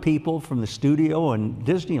more people from the studio and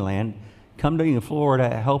Disneyland come to Florida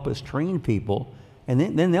to help us train people, and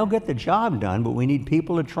then they'll get the job done, but we need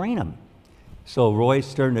people to train them." So Roy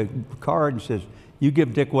turned to Card and says, "You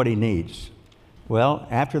give Dick what he needs." Well,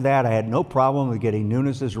 after that, I had no problem with getting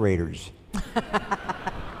Nunis' Raiders.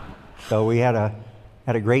 So we had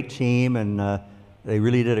a great team, and they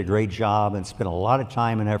really did a great job and spent a lot of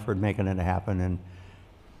time and effort making it happen. And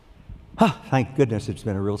thank goodness it's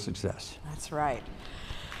been a real success. That's right.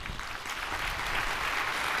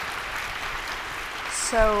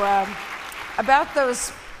 So about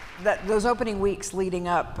those opening weeks leading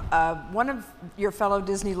up, one of your fellow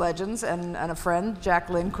Disney legends and a friend, Jack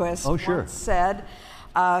Lindquist, once said,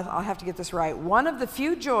 I'll have to get this right, one of the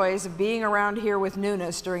few joys of being around here with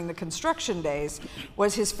Nunis during the construction days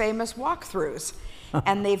was his famous walkthroughs.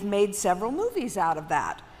 And they've made several movies out of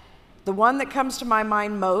that. The one that comes to my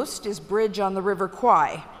mind most is Bridge on the River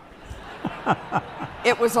Kwai.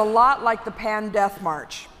 It was a lot like the Pan Death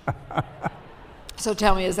March. So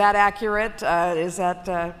tell me, is that accurate? Is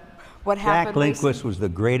that what happened? Jack Lindquist was the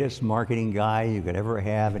greatest marketing guy you could ever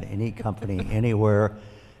have in any company, anywhere.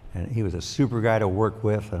 And he was a super guy to work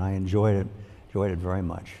with, and I enjoyed it very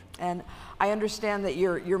much. And I understand that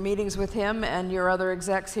your meetings with him and your other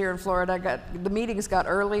execs here in Florida, the meetings got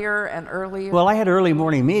earlier and earlier. Well, I had early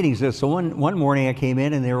morning meetings, so one morning I came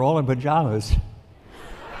in and they were all in pajamas.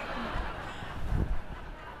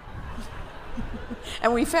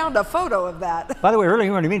 And we found a photo of that. By the way, early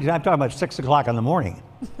morning meetings, I'm talking about 6 o'clock in the morning.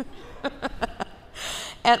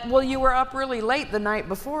 And well, you were up really late the night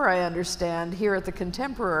before, I understand, here at the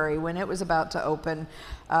Contemporary when it was about to open.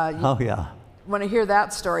 Oh, yeah. Want to hear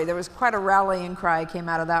that story? There was quite a rallying cry came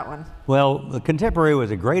out of that one. Well, the Contemporary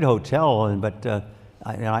was a great hotel, but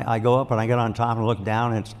I go up and I get on top and look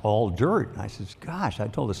down and it's all dirt. And I says, "Gosh," I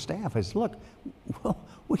told the staff, I said, "Look, well,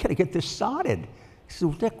 we got to get this sodded." He said,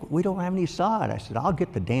 "Well, Dick, we don't have any sod." I said, "I'll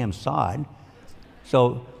get the damn sod."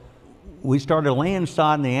 So we started laying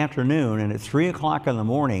sod in the afternoon, and at 3 o'clock in the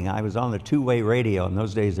morning, I was on the two-way radio. In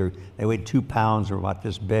those days, they weighed 2 pounds or about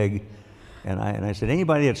this big. And I said,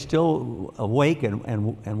 "Anybody that's still awake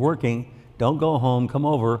and working, don't go home, come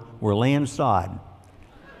over, we're laying sod."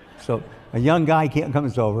 So a young guy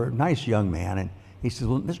comes over, nice young man, and he says,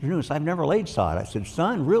 "Well, Mr. Nunis, I've never laid sod." I said,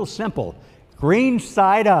 "Son, real simple, green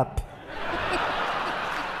side up."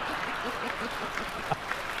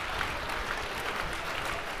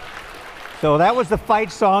 So that was the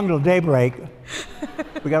fight song till daybreak.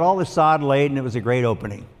 We got all the sod laid, and it was a great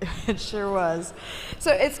opening. It sure was.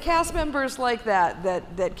 So it's cast members like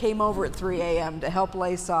that came over at 3 a.m. to help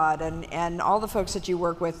lay sod, and all the folks that you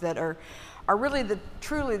work with that are really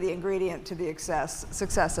truly the ingredient to the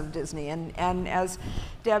success of Disney. And as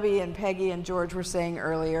Debbie and Peggy and George were saying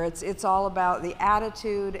earlier, it's all about the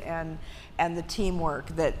attitude and the teamwork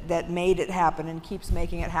that made it happen and keeps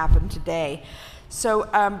making it happen today. So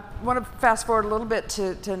I want to fast forward a little bit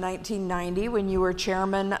to 1990 when you were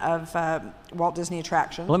chairman of Walt Disney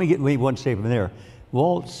Attractions. Let me get one statement there.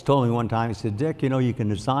 Walt told me one time, he said, "Dick, you know, you can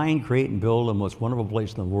design, create, and build the most wonderful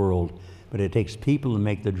place in the world, but it takes people to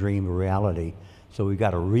make the dream a reality. So we've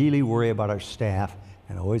got to really worry about our staff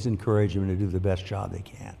and always encourage them to do the best job they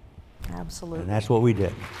can." Absolutely. And that's what we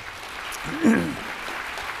did.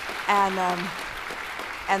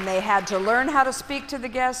 And they had to learn how to speak to the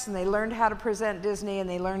guests, and they learned how to present Disney, and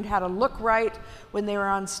they learned how to look right when they were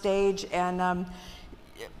on stage. And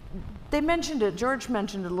they mentioned it, George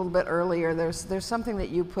mentioned it a little bit earlier, there's something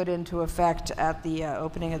that you put into effect at the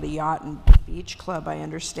opening of the Yacht and Beach Club, I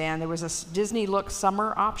understand. There was a Disney Look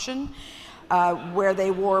summer option where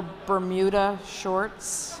they wore Bermuda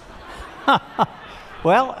shorts.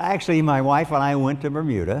 Well, actually, my wife and I went to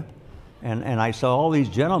Bermuda. And I saw all these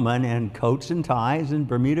gentlemen in coats and ties and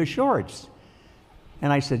Bermuda shorts.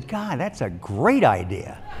 And I said, "God, that's a great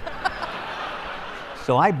idea."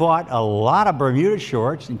 So I bought a lot of Bermuda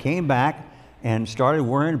shorts and came back and started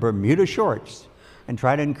wearing Bermuda shorts and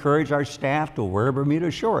tried to encourage our staff to wear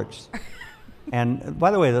Bermuda shorts. And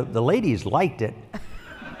by the way, the ladies liked it.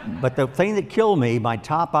 But the thing that killed me, my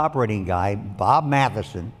top operating guy, Bob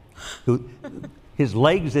Matheson, who his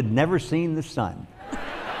legs had never seen the sun.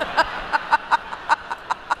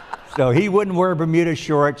 So he wouldn't wear Bermuda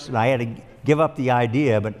shorts, and I had to give up the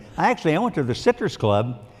idea. But I went to the Citrus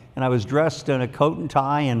Club, and I was dressed in a coat and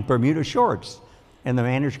tie and Bermuda shorts. And the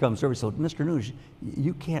manager comes over and said, Mr. Nunis,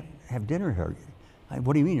 you can't have dinner here.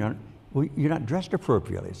 What do you mean? You're not dressed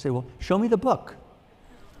appropriately. I say, well, show me the book.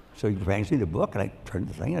 So he brings me the book, and I turned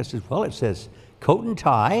the thing, and I said, well, it says coat and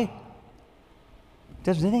tie. It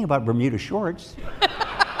doesn't say anything about Bermuda shorts.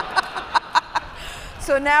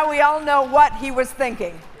 So now we all know what he was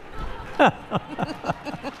thinking.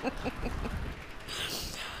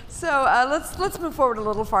 So let's move forward a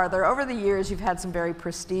little farther. Over the years, you've had some very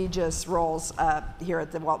prestigious roles here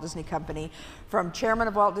at the Walt Disney Company, from chairman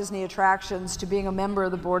of Walt Disney Attractions to being a member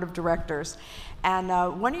of the board of directors. And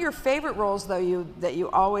one of your favorite roles, though, that you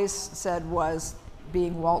always said was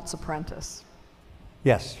being Walt's apprentice.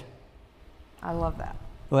 Yes. I love that.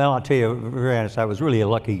 Well, I'll tell you, very honest, I was really a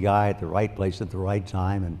lucky guy at the right place at the right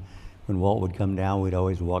time. And when Walt would come down, we'd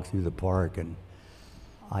always walk through the park. And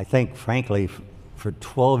I think, frankly, for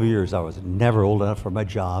 12 years, I was never old enough for my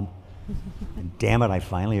job. And damn it, I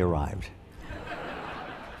finally arrived.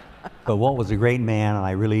 But Walt was a great man, and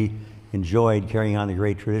I really enjoyed carrying on the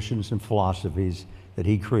great traditions and philosophies that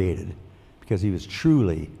he created, because he was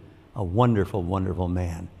truly a wonderful, wonderful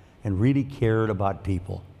man and really cared about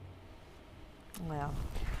people. Well,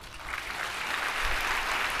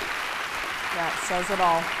 that says it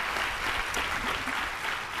all.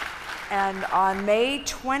 And on May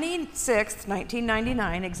 26th,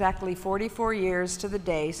 1999, exactly 44 years to the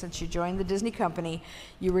day since you joined the Disney Company,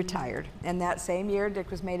 you retired. And that same year,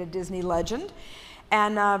 Dick was made a Disney legend.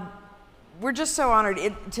 And we're just so honored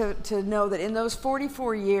to know that in those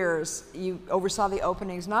 44 years, you oversaw the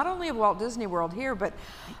openings not only of Walt Disney World here, but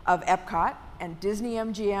of Epcot and Disney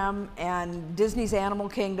MGM and Disney's Animal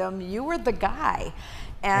Kingdom. You were the guy.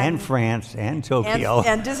 And France and Tokyo.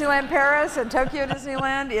 And Disneyland Paris and Tokyo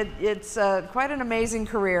Disneyland. It's quite an amazing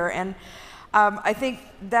career. And I think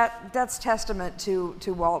that's testament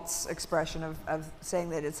to Walt's expression of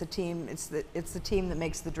saying that it's a team, it's the team that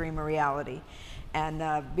makes the dream a reality. And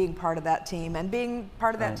being part of that team, and being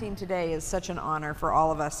part of that team today is such an honor for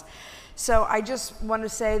all of us. So I just want to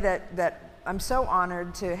say that I'm so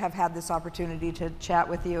honored to have had this opportunity to chat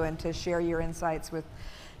with you and to share your insights with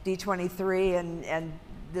D23 and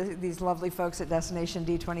these lovely folks at Destination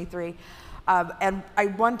D23. And I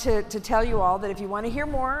want to tell you all that if you want to hear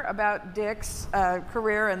more about Dick's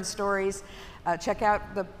career and stories, check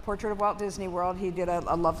out the Portrait of Walt Disney World. He did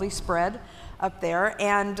a lovely spread up there.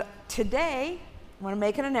 And today, I want to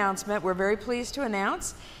make an announcement. We're very pleased to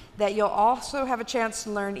announce that you'll also have a chance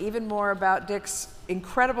to learn even more about Dick's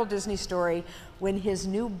incredible Disney story when his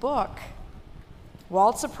new book,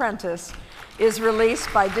 Walt's Apprentice, is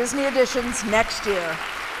released by Disney Editions next year.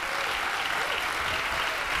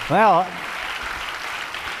 Well,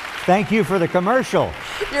 thank you for the commercial.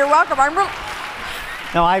 You're welcome.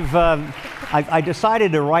 Now, I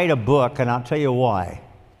decided to write a book, and I'll tell you why.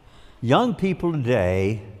 Young people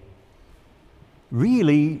today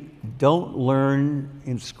really don't learn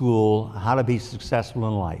in school how to be successful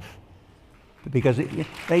in life, because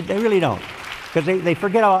they really don't, because they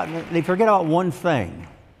forget about one thing.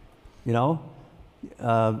 You know,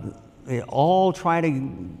 they all try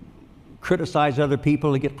to criticize other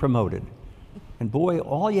people to get promoted. And boy,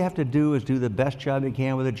 all you have to do is do the best job you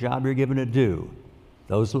can with the job you're given to do.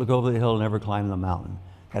 Those who look over the hill never climb the mountain.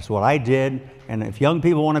 That's what I did, and if young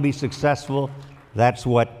people want to be successful, that's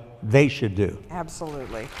what they should do.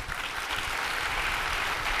 Absolutely.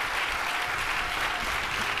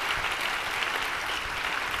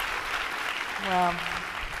 Well,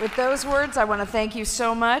 with those words, I want to thank you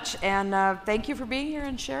so much, and thank you for being here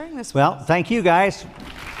and sharing this with us. Well, thank you guys.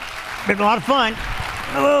 Been a lot of fun.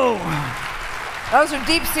 Hello. Those are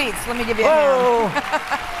deep seats. Let me give you a hand.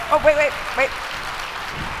 Oh, wait.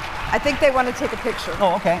 I think they want to take a picture.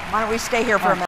 Oh, okay. Why don't we stay here for a minute?